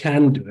 I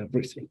can do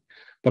everything,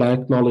 but I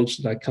acknowledge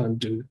that I can't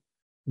do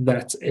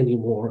that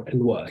anymore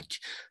and work.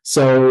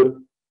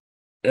 So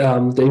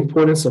the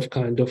importance of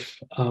kind of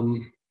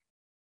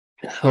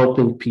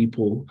helping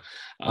people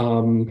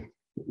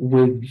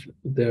with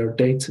their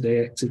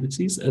day-to-day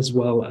activities, as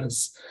well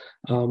as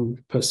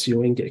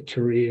pursuing a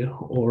career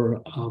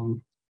or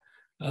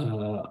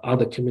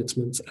other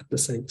commitments at the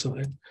same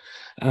time.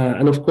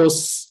 And of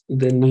course,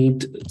 the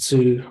need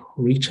to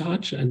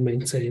recharge and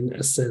maintain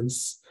a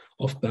sense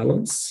of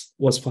balance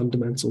was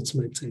fundamental to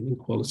maintaining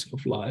quality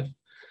of life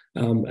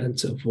and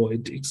to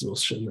avoid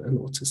exhaustion and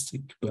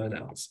autistic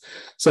burnouts.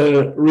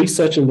 So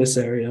research in this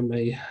area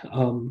may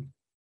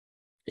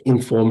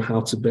inform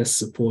how to best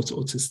support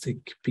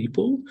autistic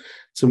people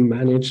to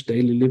manage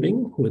daily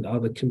living with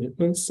other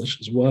commitments such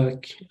as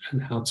work,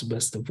 and how to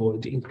best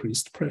avoid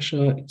increased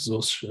pressure,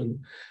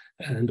 exhaustion,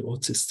 and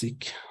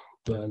autistic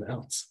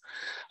burnouts.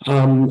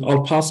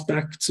 I'll pass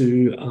back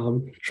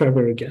to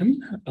Trevor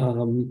again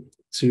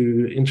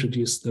to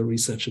introduce the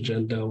research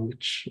agenda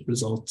which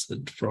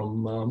resulted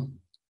from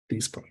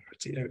these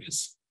priority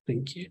areas.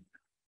 Thank you.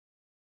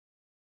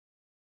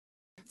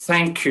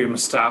 Thank you,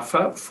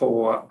 Mustafa,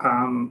 for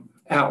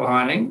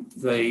outlining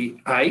the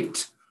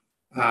 8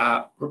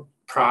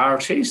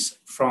 priorities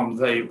from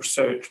the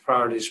Research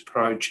Priorities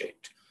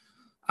Project.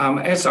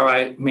 As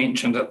I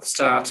mentioned at the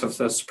start of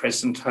this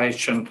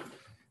presentation,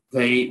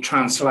 the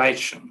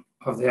translation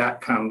of the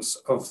outcomes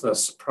of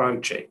this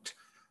project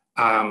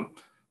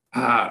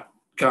are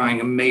going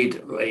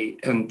immediately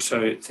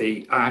into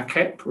the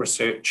ARCAP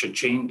research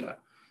agenda.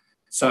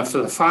 So for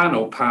the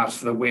final part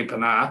of the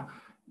webinar,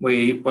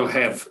 we will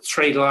have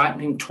 3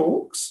 lightning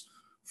talks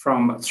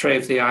from 3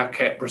 of the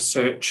ARCAP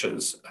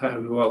researchers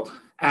who will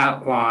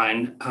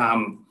outline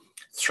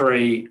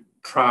 3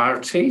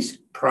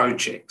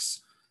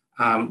 projects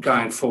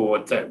going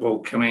forward that will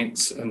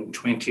commence in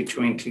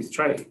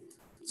 2023.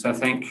 So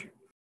thank you.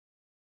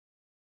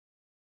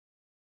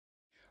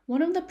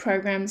 One of the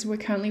programs we're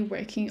currently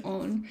working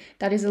on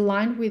that is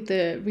aligned with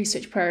the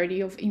research priority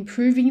of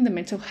improving the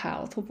mental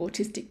health of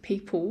autistic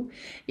people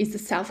is the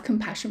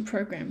self-compassion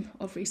program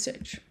of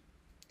research.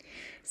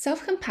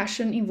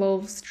 Self-compassion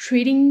involves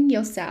treating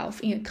yourself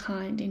in a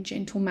kind and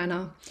gentle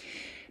manner.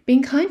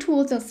 Being kind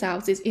towards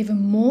ourselves is even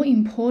more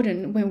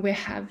important when we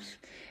have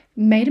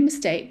made a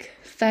mistake,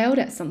 failed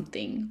at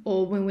something,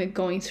 or when we're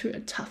going through a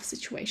tough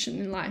situation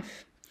in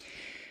life.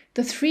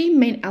 The 3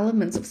 main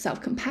elements of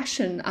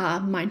self-compassion are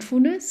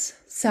mindfulness,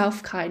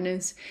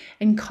 self-kindness,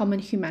 and common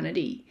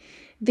humanity.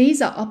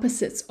 These are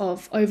opposites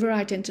of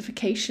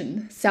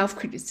over-identification,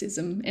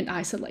 self-criticism, and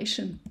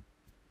isolation.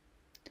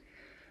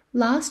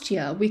 Last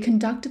year, we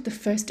conducted the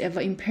first ever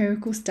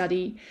empirical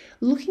study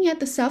looking at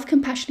the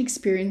self-compassion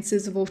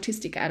experiences of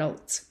autistic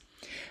adults.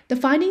 The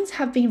findings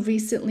have been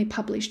recently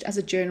published as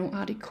a journal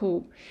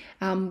article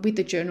with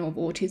the Journal of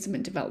Autism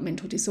and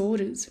Developmental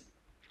Disorders.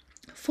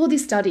 For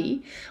this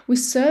study, we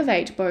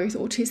surveyed both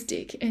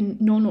autistic and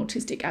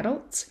non-autistic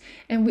adults,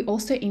 and we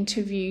also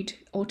interviewed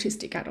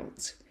autistic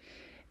adults.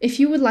 If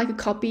you would like a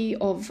copy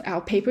of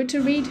our paper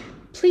to read,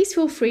 please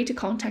feel free to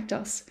contact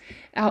us.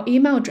 Our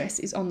email address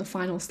is on the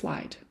final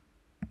slide.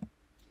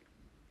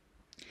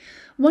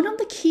 One of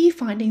the key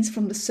findings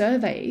from the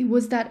survey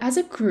was that as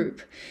a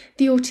group,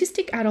 the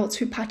autistic adults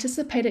who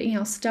participated in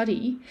our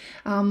study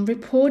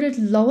reported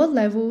lower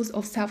levels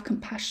of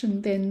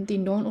self-compassion than the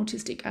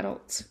non-autistic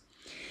adults.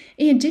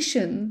 In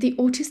addition, the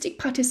autistic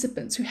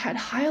participants who had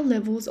higher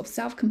levels of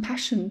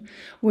self-compassion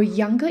were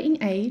younger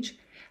in age,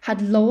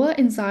 had lower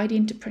anxiety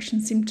and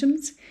depression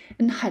symptoms,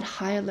 and had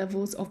higher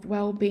levels of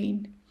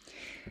well-being.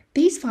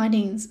 These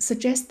findings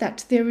suggest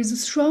that there is a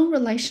strong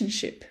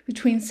relationship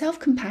between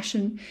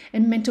self-compassion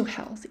and mental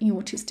health in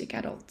autistic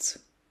adults.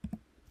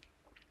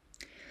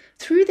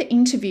 Through the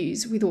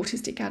interviews with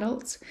autistic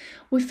adults,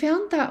 we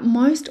found that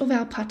most of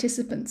our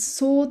participants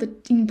saw the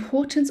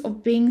importance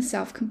of being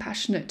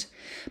self-compassionate,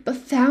 but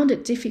found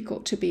it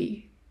difficult to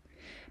be.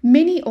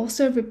 Many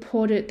also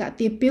reported that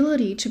the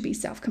ability to be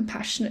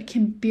self-compassionate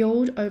can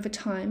build over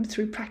time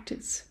through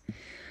practice.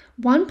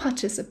 One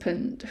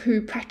participant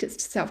who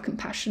practiced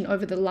self-compassion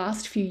over the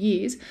last few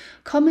years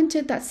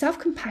commented that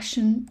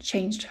self-compassion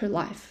changed her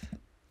life.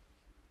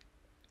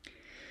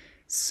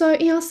 So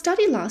in our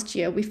study last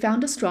year, we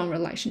found a strong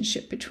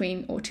relationship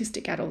between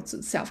autistic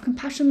adults'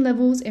 self-compassion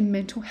levels and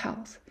mental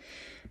health.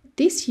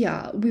 This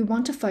year, we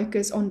want to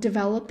focus on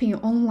developing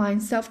an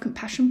online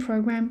self-compassion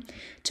program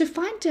to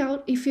find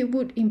out if it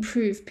would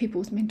improve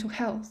people's mental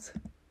health.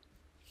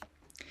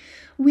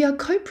 We are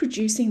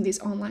co-producing this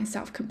online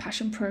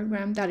self-compassion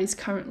program that is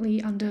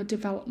currently under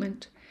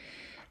development.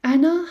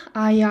 Anna,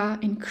 Aya,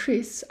 and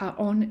Chris are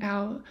on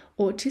our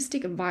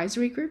autistic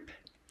advisory group.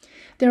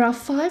 There are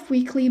 5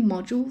 weekly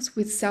modules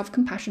with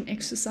self-compassion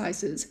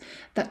exercises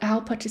that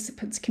our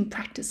participants can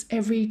practice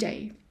every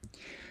day.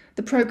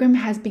 The program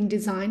has been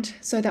designed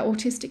so that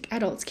autistic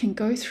adults can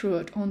go through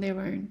it on their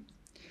own.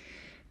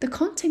 The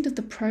content of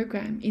the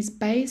program is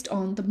based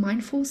on the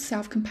Mindful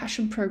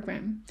Self-Compassion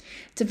Program,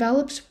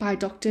 developed by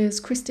Drs.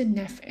 Kristen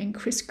Neff and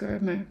Chris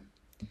Germer.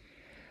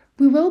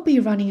 We will be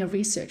running a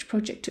research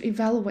project to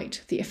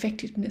evaluate the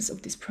effectiveness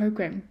of this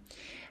program,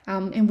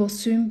 and will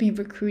soon be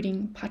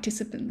recruiting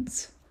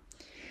participants.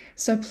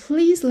 So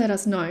please let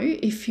us know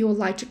if you would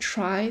like to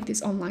try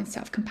this online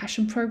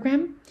self-compassion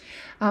program.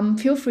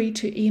 Feel free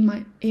to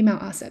email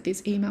us at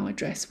this email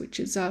address, which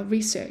is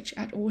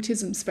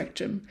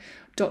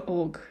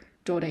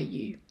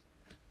research@autismspectrum.org.au.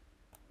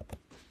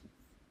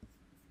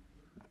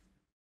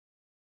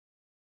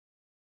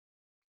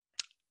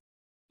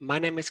 My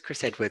name is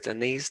Chris Edwards,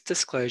 and these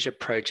disclosure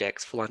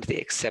projects fall under the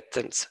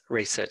acceptance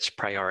research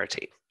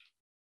priority.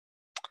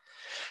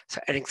 So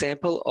an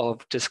example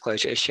of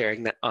disclosure is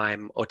sharing that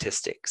I'm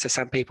autistic. So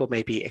some people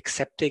may be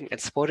accepting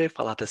and supportive,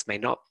 while others may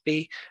not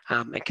be,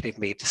 and can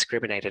even be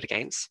discriminated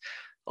against.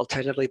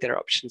 Alternatively, there are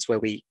options where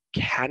we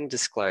can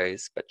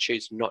disclose but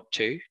choose not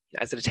to,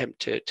 as an attempt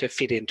to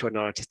fit into a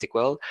non-autistic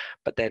world.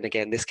 But then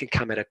again, this can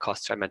come at a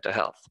cost to our mental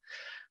health.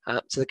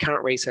 So the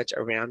current research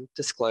around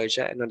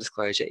disclosure and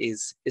non-disclosure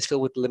is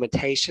filled with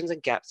limitations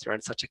and gaps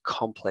around such a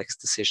complex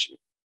decision.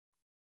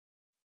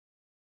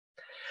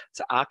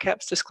 So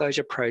ARCAP's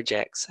disclosure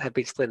projects have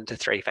been split into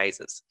 3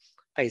 phases.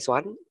 Phase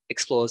 1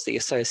 explores the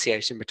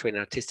association between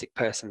an autistic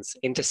person's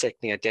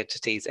intersecting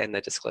identities and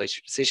their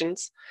disclosure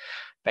decisions.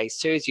 Phase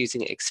 2 is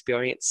using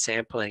experience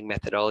sampling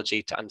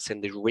methodology to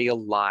understand the real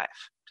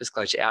life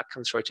disclosure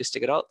outcomes for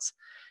autistic adults.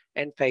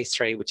 And phase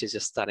 3, which is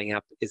just starting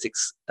up, is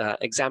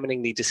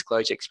examining the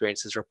disclosure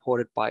experiences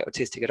reported by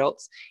autistic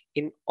adults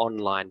in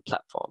online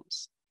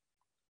platforms.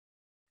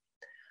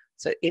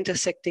 So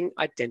intersecting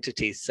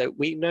identities. So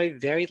we know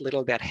very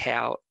little about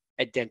how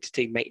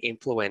identity may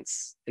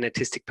influence an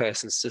autistic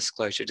person's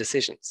disclosure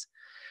decisions.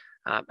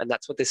 And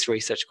that's what this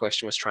research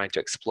question was trying to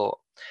explore.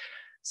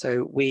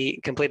 So we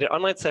completed an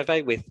online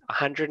survey with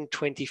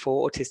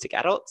 124 autistic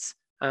adults,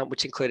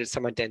 which included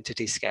some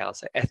identity scales,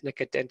 so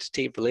ethnic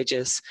identity,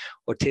 religious,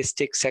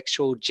 autistic,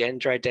 sexual,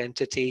 gender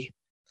identity.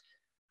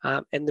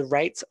 And the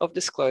rates of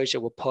disclosure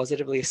were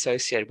positively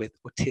associated with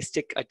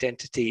autistic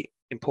identity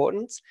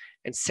importance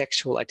and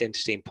sexual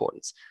identity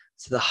importance.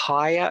 So the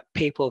higher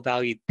people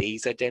valued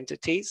these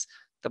identities,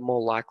 the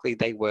more likely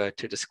they were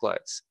to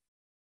disclose.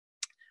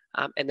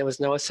 And there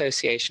was no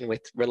association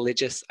with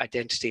religious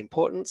identity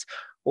importance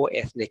or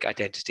ethnic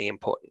identity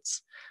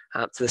importance.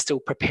 So they're still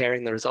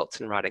preparing the results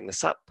and writing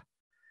this up.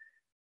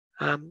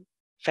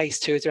 Phase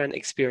 2 is around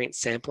experience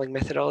sampling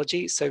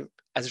methodology. So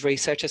as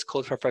researchers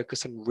called for a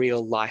focus on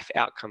real life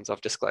outcomes of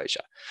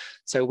disclosure.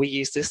 So we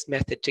use this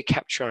method to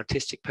capture an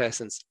autistic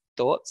person's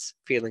thoughts,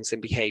 feelings,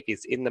 and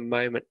behaviors in the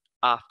moment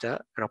after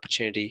an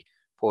opportunity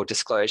for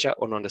disclosure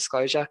or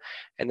non-disclosure.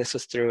 And this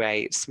was through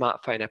a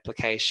smartphone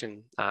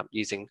application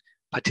using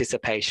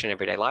participation in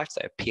everyday life,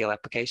 so a PL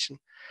application.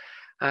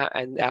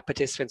 And our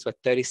participants were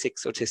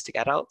 36 autistic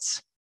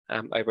adults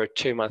over a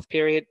 2-month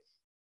period.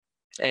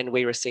 And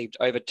we received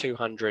over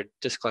 200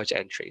 disclosure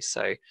entries.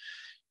 So,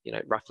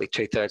 roughly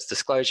 2/3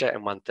 disclosure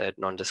and 1/3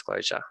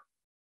 non-disclosure.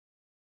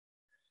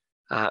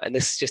 And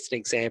this is just an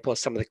example of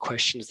some of the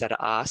questions that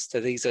are asked. So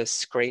these are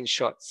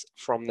screenshots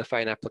from the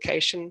phone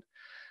application.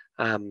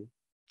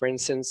 For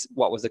instance,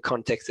 what was the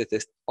context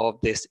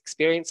of this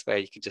experience, where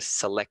you could just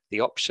select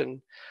the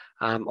option.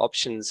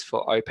 Options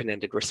for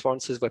open-ended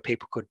responses where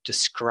people could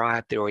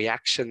describe the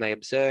reaction they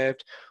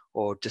observed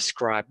or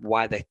describe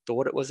why they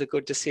thought it was a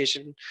good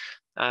decision.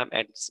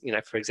 And,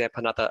 for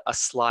example, a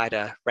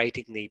slider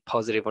rating the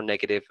positive or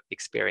negative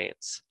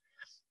experience.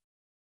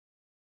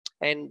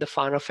 And the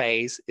final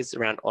phase is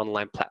around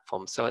online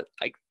platforms. So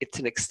it's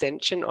an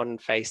extension on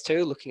phase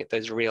 2, looking at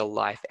those real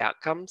life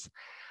outcomes.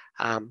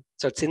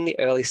 So it's in the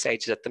early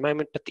stages at the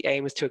moment, but the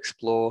aim is to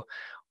explore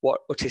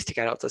what autistic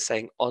adults are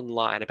saying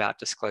online about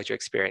disclosure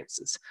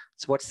experiences.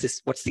 So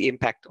what's the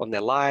impact on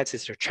their lives?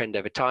 Is there a trend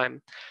over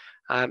time?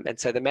 And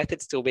so the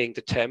method's still being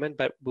determined,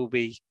 but we'll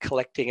be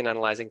collecting and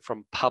analyzing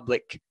from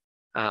public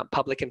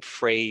and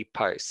free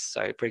posts.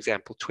 So for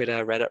example,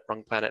 Twitter, Reddit,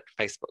 Wrong Planet,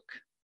 Facebook.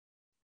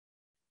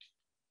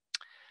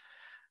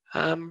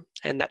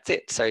 And that's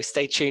it. So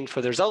stay tuned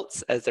for the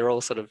results as they're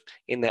all sort of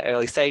in their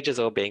early stages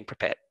or being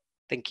prepared.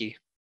 Thank you.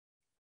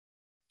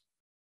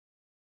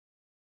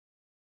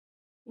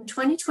 In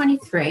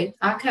 2023,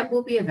 ARCAP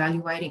will be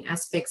evaluating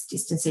ASPECT's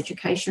distance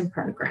education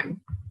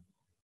program.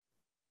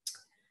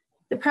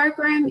 The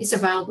program is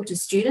available to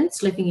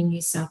students living in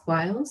New South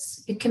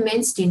Wales. It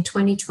commenced in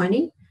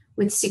 2020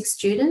 with 6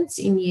 students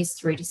in years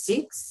 3 to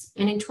 6,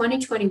 and in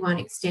 2021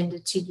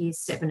 extended to years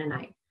 7 and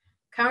 8.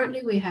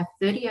 Currently, we have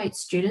 38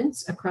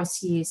 students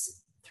across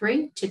years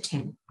 3 to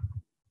 10.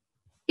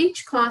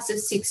 Each class of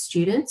 6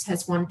 students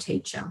has 1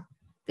 teacher.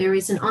 There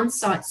is an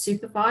on-site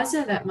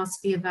supervisor that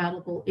must be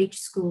available each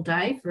school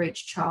day for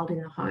each child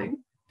in the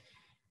home.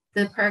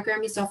 The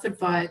program is offered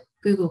via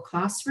Google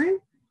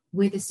Classroom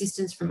with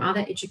assistance from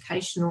other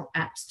educational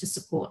apps to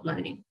support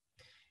learning.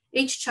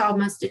 Each child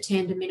must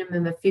attend a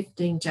minimum of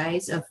 15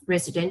 days of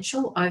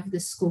residential over the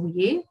school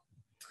year.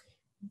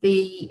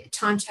 The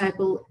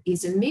timetable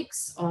is a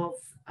mix of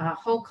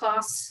whole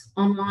class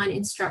online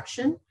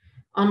instruction,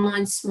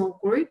 online small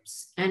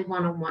groups, and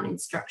one-on-one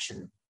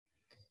instruction.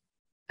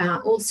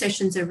 All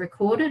sessions are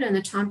recorded and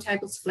the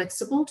timetable is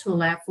flexible to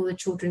allow for the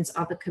children's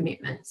other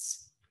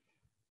commitments.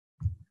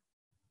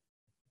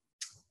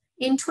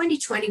 In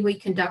 2020, we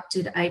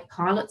conducted a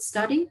pilot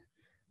study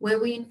where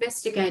we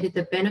investigated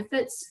the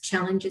benefits,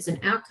 challenges, and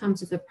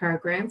outcomes of the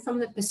program from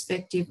the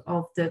perspective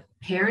of the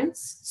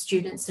parents,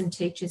 students, and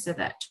teachers at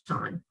that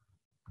time.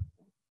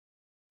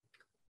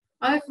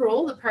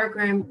 Overall, the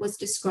program was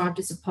described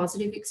as a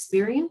positive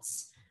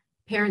experience.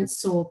 Parents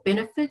saw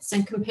benefits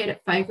and compared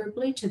it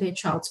favourably to their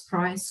child's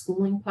prior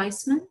schooling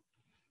placement.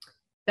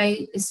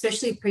 They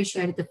especially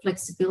appreciated the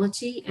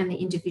flexibility and the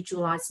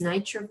individualised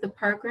nature of the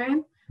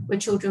program, where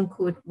children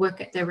could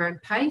work at their own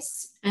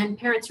pace, and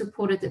parents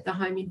reported that the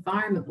home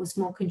environment was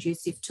more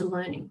conducive to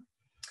learning.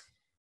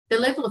 The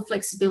level of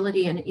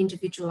flexibility and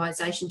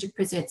individualisation did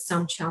present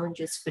some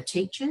challenges for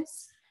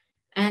teachers,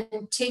 and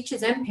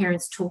teachers and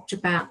parents talked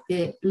about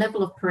the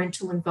level of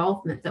parental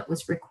involvement that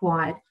was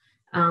required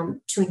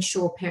to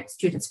ensure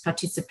students'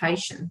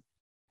 participation.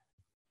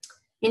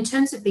 In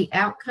terms of the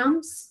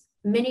outcomes,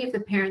 many of the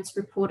parents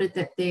reported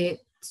that their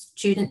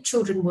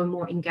children were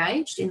more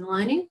engaged in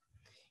learning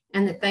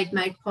and that they'd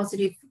made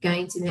positive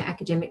gains in their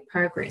academic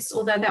progress,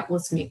 although that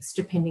was mixed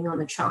depending on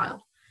the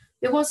child.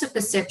 There was a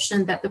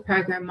perception that the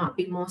program might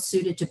be more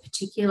suited to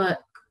particular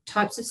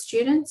types of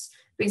students,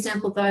 for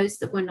example, those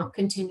that were not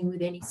contending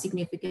with any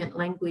significant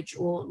language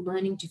or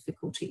learning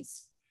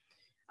difficulties.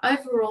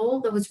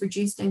 Overall, there was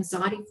reduced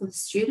anxiety for the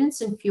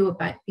students and fewer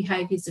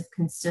behaviours of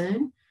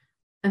concern.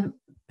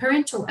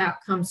 Parental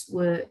outcomes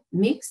were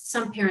mixed.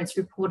 Some parents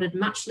reported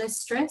much less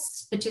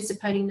stress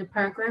participating in the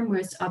program,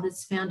 whereas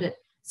others found it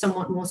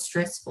somewhat more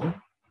stressful.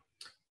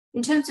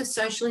 In terms of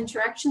social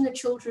interaction, the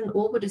children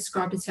all were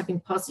described as having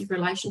positive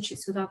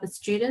relationships with other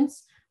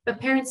students, but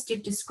parents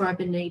did describe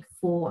a need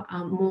for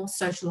more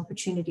social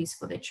opportunities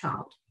for their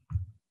child.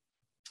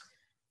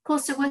 Of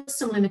course, there were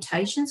some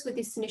limitations with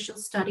this initial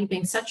study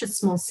being such a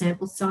small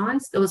sample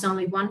size. There was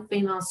only one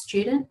female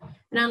student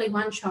and only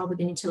one child with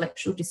an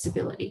intellectual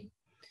disability.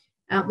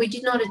 We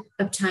did not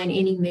obtain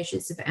any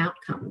measures of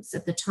outcomes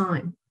at the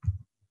time.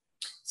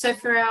 So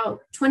for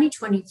our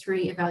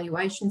 2023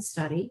 evaluation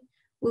study,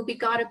 we'll be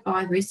guided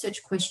by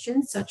research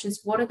questions such as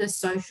what are the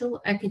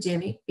social,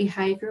 academic,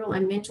 behavioural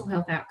and mental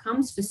health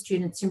outcomes for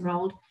students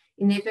enrolled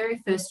in their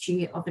very first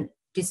year of a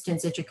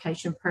distance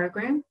education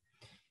program?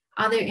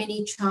 Are there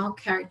any child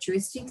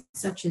characteristics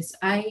such as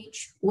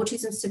age,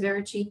 autism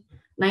severity,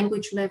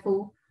 language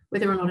level,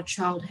 whether or not a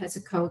child has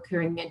a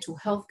co-occurring mental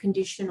health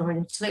condition or an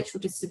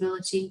intellectual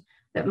disability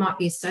that might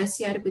be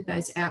associated with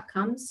those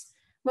outcomes?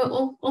 We're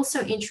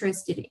also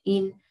interested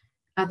in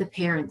the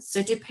parents.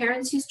 So do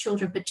parents whose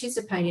children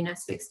participate in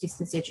Aspect's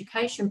distance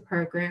education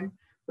program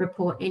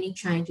report any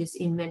changes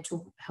in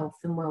mental health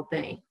and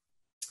wellbeing?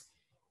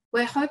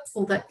 We're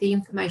hopeful that the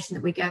information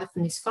that we gather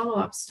from this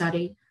follow-up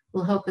study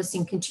will help us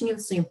in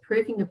continuously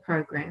improving the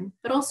program,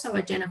 but also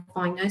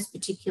identifying those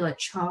particular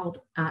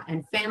child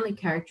and family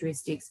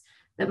characteristics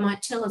that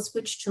might tell us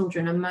which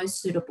children are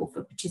most suitable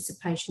for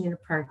participation in a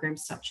program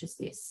such as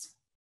this.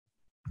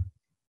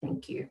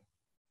 Thank you.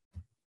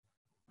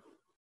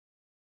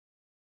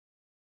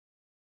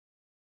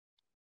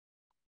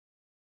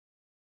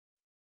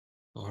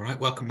 All right,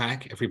 welcome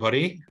back,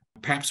 everybody.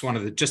 Perhaps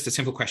just a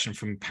simple question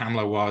from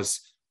Pamela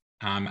was,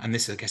 and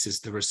this, I guess,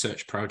 is the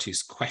research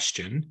priorities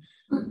question.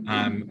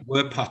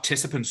 Were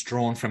participants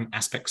drawn from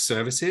Aspect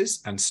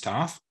services and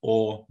staff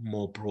or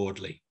more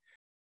broadly?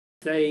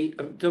 There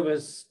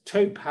was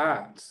two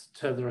parts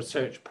to the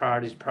research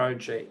priorities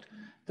project.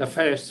 The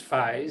first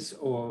phase,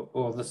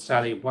 or the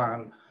study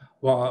one,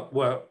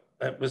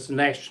 it was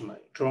nationally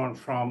drawn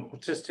from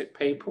autistic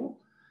people,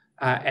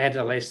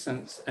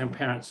 adolescents and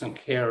parents and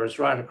carers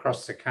right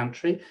across the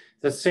country.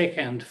 The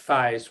second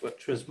phase,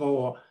 which was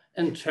more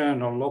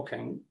internal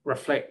looking,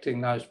 reflecting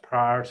those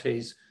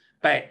priorities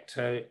back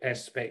to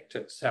Aspect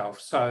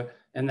itself. So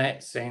in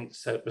that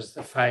sense, it was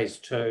the phase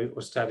two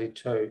or study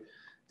two.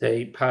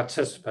 The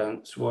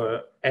participants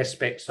were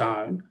Aspect's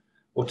own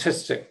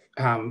autistic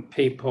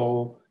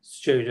people,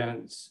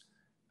 students,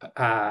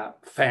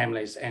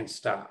 families and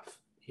staff.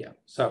 Yeah,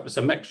 so it was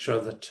a mixture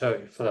of the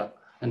two for the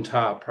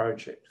entire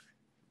project.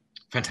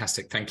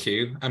 Fantastic, thank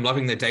you. I'm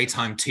loving the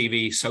daytime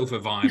TV sofa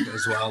vibe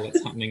as well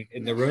that's happening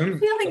in the room.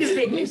 Feeling a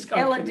bit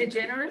Ellen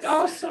DeGeneres.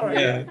 Oh, sorry,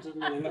 yeah.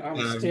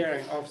 I'm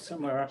staring off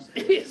somewhere else.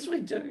 Yes, we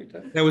do.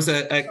 There was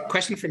a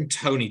question from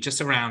Tony just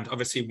around,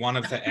 obviously one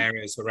of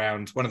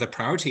the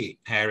priority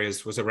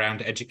areas was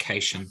around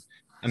education.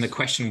 And the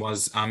question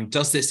was,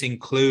 does this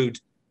include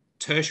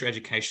tertiary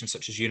education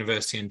such as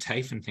university and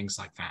TAFE and things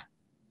like that?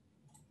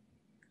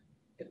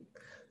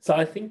 So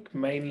I think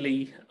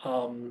mainly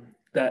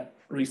that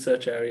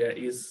research area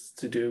is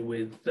to do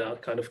with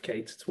kind of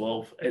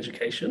K-12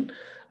 education.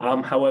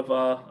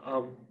 However,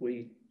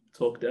 we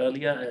talked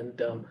earlier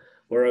and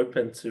we're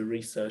open to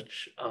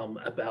research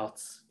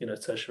about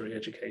tertiary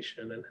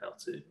education and how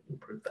to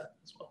improve that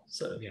as well.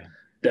 So yeah,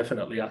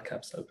 definitely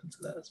ARCAP's open to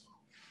that as well.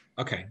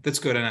 Okay, that's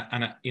good.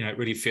 And it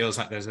really feels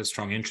like there's a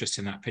strong interest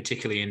in that,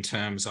 particularly in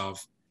terms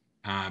of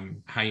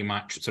how you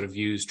might sort of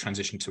use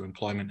transition to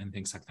employment and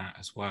things like that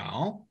as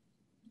well.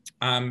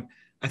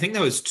 I think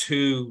there was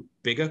two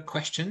bigger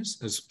questions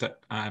that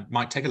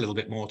might take a little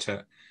bit more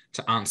to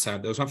answer.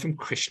 There was one from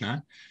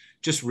Krishna,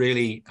 just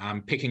really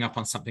picking up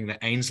on something that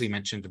Ainsley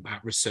mentioned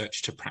about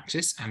research to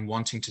practice and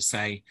wanting to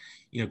say,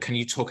 can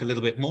you talk a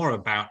little bit more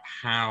about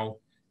how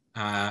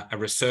a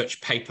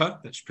research paper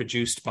that's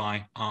produced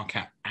by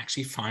ARCAP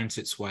actually finds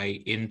its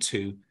way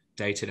into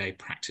day-to-day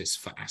practice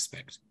for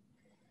Aspect?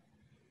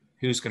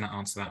 Who's going to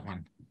answer that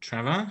one?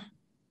 Trevor?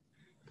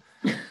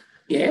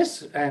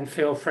 Yes, and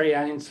feel free,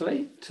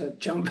 Ainsley, to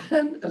jump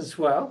in as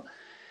well.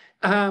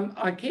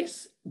 I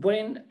guess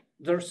when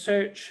the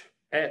research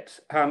at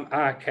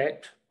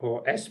ARCAP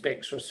or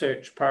Aspect's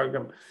research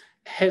program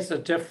has a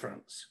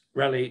difference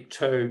really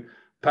to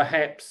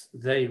perhaps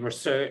the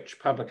research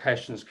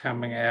publications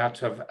coming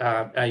out of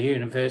a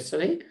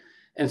university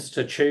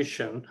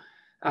institution,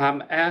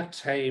 our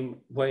team,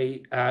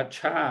 we are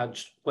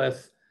charged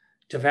with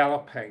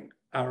developing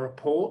a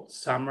report,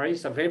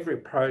 summaries of every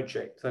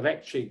project that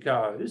actually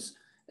goes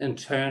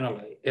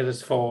internally. It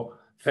is for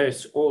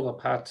first all the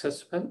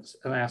participants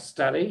in our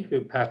study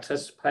who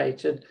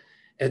participated.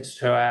 It's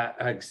to our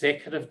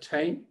executive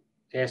team,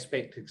 the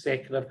Aspect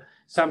executive,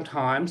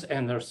 sometimes,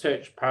 and the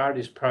Research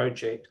Priorities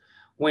Project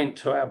went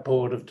to our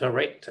board of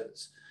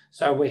directors.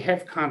 So we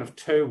have kind of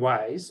two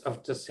ways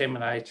of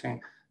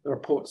disseminating the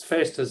reports.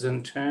 First is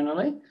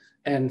internally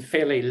in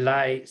fairly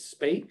lay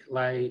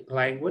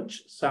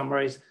language,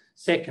 summaries.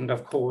 Second,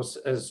 of course,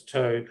 is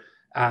to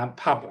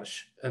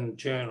publish in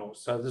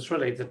journals. So there's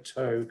really the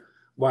two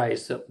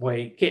ways that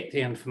we get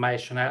the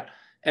information out.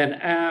 In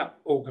our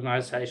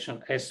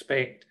organisation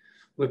Aspect,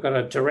 we've got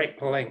a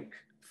direct link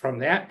from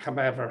the outcome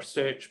of our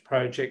research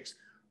projects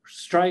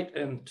straight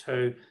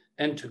into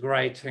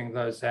integrating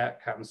those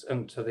outcomes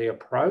into the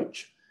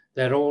approach,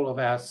 that all of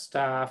our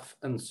staff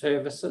and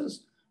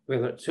services,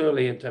 whether it's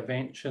early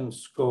intervention,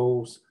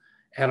 schools,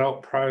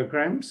 adult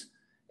programs,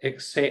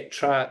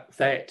 etc.,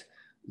 that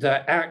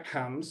the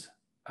outcomes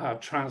are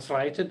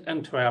translated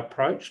into our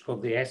approach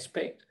called the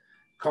ASPECT,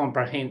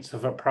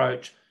 comprehensive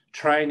approach.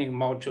 Training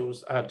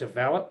modules are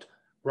developed,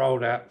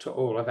 rolled out to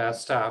all of our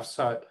staff.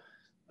 So,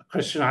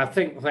 Christian, I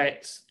think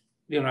that's,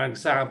 an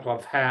example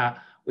of how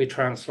we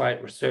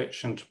translate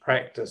research into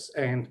practice.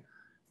 And,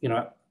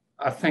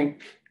 I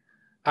think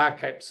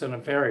ARCAP's in a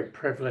very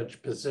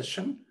privileged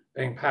position,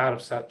 being part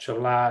of such a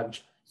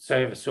large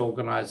service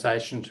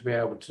organisation, to be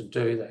able to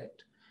do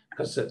that,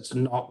 because it's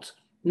not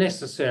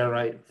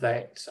necessarily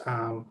that,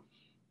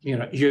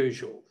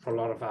 usual for a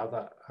lot of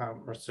other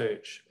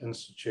research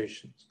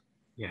institutions.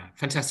 Yeah,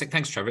 fantastic.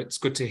 Thanks, Trevor. It's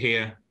good to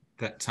hear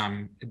that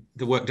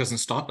the work doesn't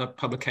start at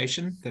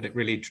publication, that it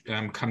really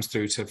comes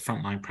through to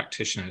frontline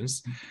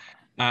practitioners.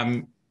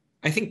 I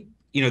think,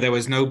 there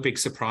was no big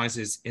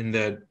surprises in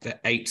the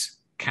 8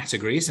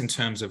 categories in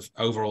terms of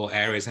overall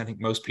areas. I think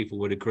most people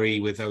would agree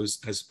with those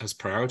as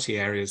priority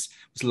areas.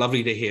 It was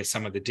lovely to hear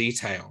some of the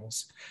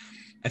details.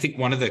 I think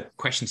one of the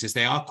questions is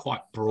they are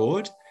quite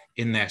broad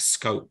in their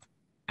scope.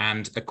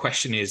 And a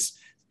question is,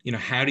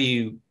 how do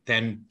you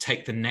then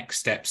take the next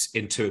steps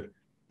into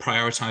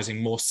prioritizing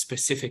more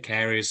specific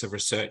areas of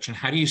research, and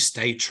how do you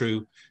stay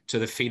true to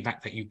the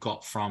feedback that you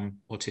got from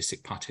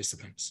autistic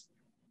participants?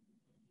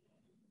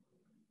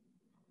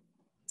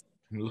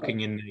 I'm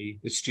looking in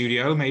the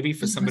studio, maybe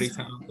for somebody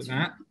to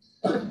answer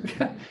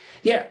that.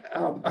 Yeah,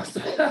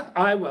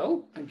 I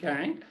will,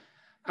 again.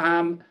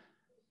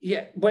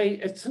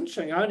 It's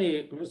interesting,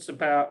 it was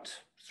about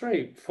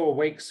 3-4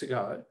 weeks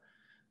ago,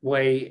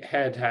 we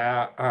had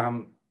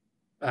a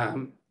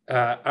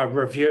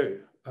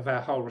review of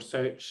our whole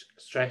research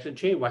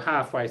strategy. We're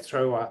halfway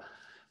through a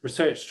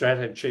research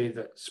strategy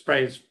that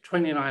spreads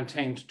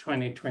 2019 to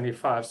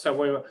 2025. So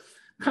we were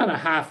kind of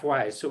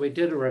halfway. So we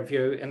did a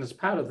review, and as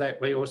part of that,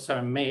 we also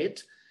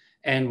met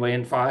and we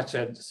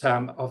invited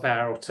some of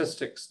our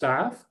autistic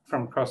staff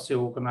from across the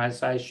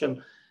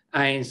organisation,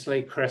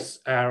 Ainsley, Chris,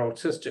 our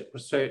autistic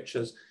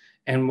researchers,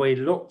 and we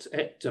looked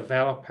at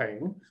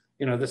developing,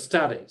 the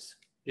studies.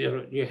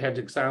 You had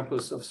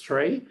examples of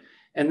 3,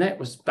 and that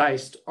was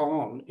based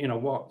on,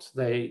 what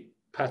the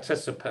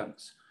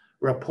participants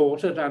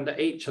reported under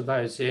each of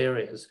those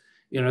areas.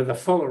 The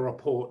fuller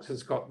report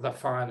has got the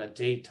finer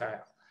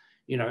detail,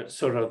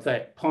 sort of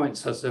that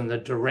points us in the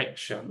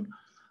direction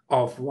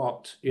of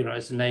what,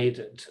 is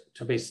needed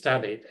to be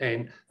studied.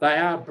 And they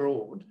are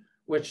broad,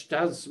 which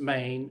does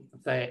mean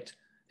that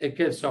it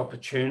gives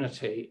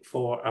opportunity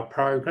for a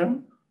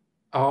program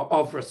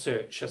of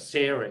research, a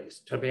series,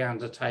 to be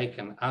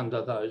undertaken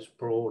under those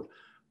broad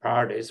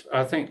priorities.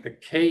 I think the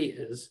key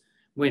is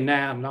we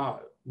now know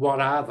what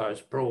are those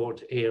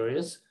broad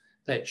areas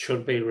that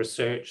should be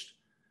researched.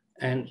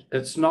 And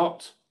it's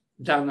not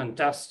done and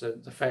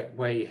dusted, the fact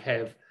we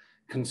have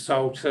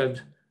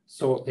consulted,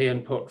 sought the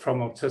input from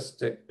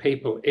autistic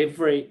people.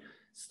 Every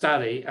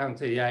study under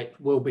the 8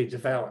 will be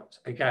developed,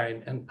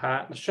 again, in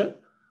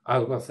partnership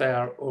with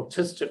our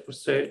autistic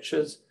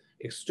researchers,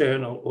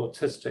 external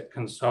autistic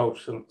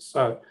consultants.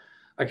 So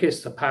I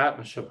guess the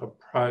partnership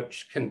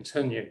approach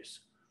continues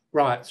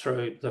right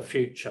through the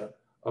future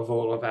of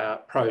all of our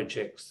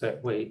projects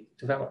that we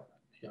develop.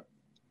 Yeah.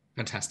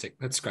 Fantastic.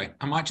 That's great.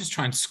 I might just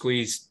try and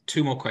squeeze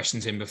 2 more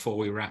questions in before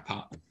we wrap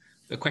up.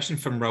 The question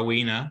from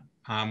Rowena,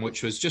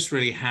 which was just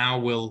really how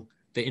will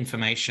the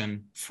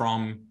information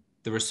from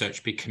the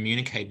research be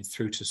communicated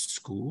through to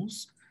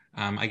schools?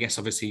 I guess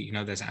obviously,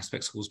 there's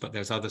aspect schools, but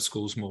there's other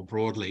schools more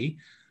broadly.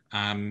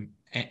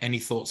 Any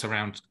thoughts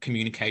around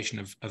communication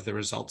of the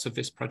results of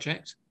this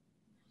project?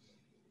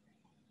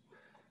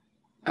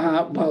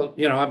 Well,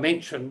 I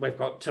mentioned we've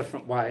got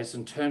different ways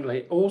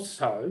internally.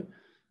 Also,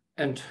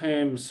 in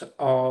terms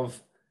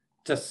of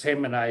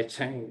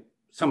disseminating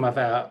some of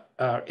our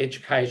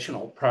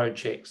educational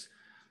projects,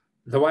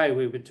 the way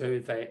we would do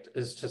that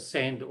is to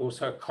send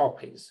also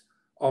copies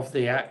of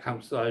the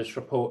outcomes of those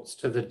reports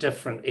to the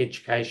different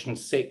education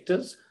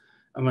sectors.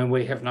 I mean,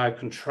 we have no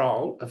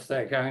control if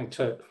they're going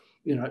to,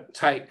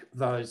 take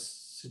those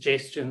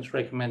suggestions,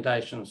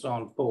 recommendations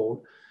on board.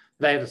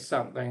 That is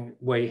something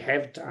we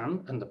have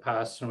done in the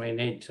past, and we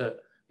need to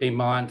be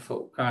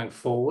mindful going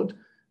forward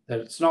that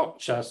it's not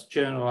just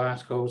journal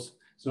articles,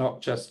 it's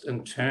not just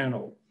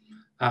internal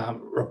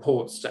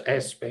reports to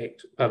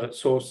ASPECT, but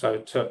it's also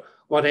to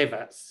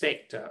whatever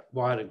sector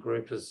wider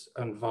group is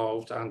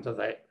involved under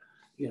that,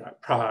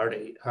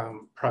 priority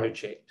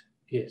project.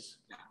 Yes.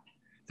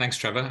 Thanks,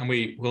 Trevor. And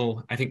we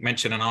will, I think,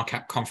 mention an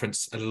ARCAP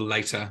conference a little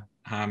later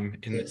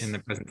in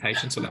the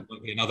presentation, so that will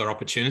be another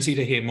opportunity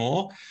to hear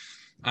more.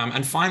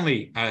 And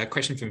finally, a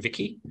question from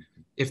Vicky.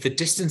 If the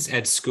distance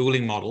ed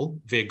schooling model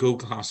via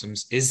Google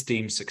Classrooms is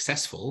deemed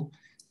successful,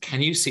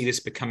 can you see this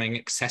becoming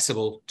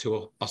accessible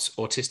to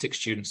autistic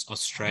students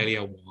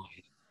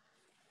Australia-wide?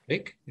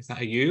 Vic, is that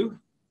a you?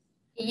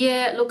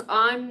 Yeah, look,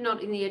 I'm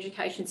not in the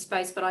education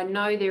space, but I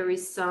know there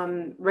is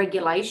some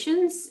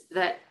regulations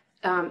that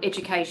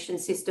education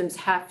systems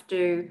have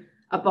to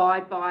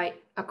abide by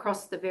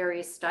across the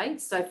various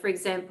states. So, for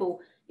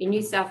example, in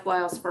New South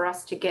Wales, for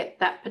us to get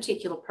that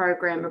particular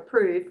program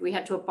approved, we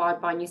had to abide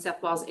by New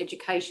South Wales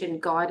education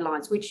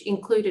guidelines, which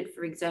included,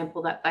 for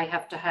example, that they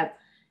have to have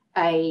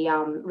a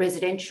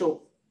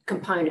residential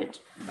component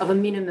of a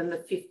minimum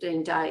of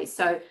 15 days.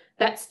 So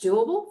that's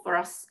doable for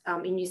us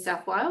in New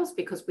South Wales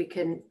because we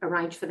can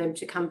arrange for them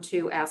to come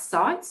to our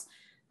sites,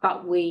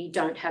 but we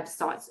don't have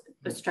sites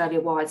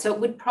Australia-wide. So it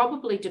would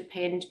probably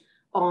depend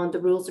on the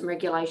rules and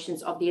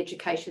regulations of the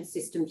education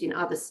systems in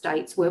other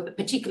states,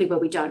 particularly where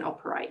we don't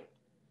operate.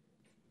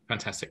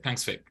 Fantastic.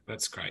 Thanks, Vic.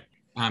 That's great.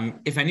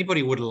 If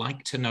anybody would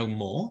like to know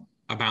more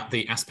about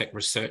the Aspect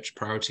Research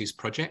Priorities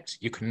Project,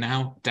 you can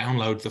now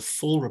download the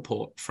full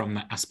report from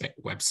the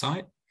Aspect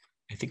website.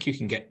 I think you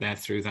can get there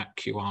through that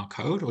QR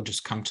code or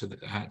just come to the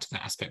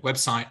Aspect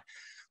website.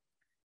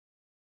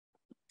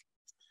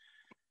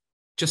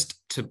 Just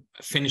to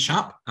finish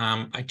up,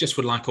 I just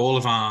would like all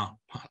of our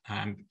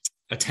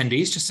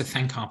attendees just to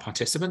thank our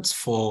participants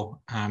for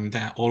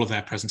all of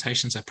their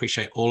presentations. I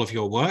appreciate all of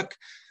your work.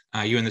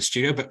 You in the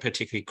studio, but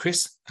particularly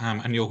Chris,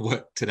 and your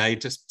work today,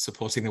 just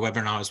supporting the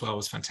webinar as well,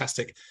 was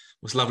fantastic. It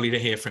was lovely to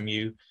hear from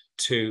you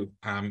too,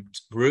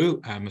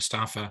 Roo,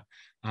 Mustafa,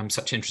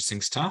 such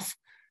interesting stuff.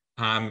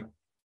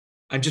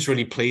 I'm just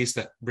really pleased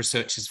that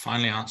research is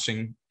finally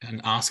answering and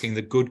asking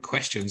the good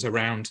questions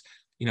around,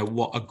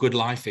 what a good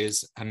life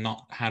is, and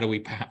not how do we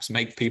perhaps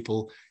make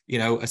people,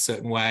 a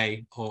certain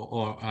way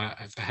or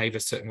behave a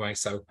certain way.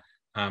 So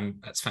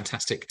that's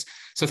fantastic.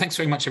 So thanks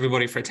very much,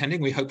 everybody, for attending.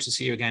 We hope to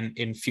see you again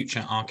in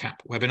future ARCAP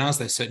webinars.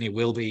 There certainly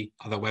will be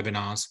other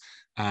webinars,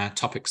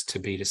 topics to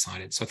be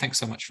decided. So thanks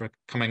so much for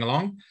coming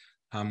along.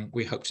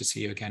 We hope to see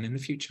you again in the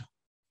future.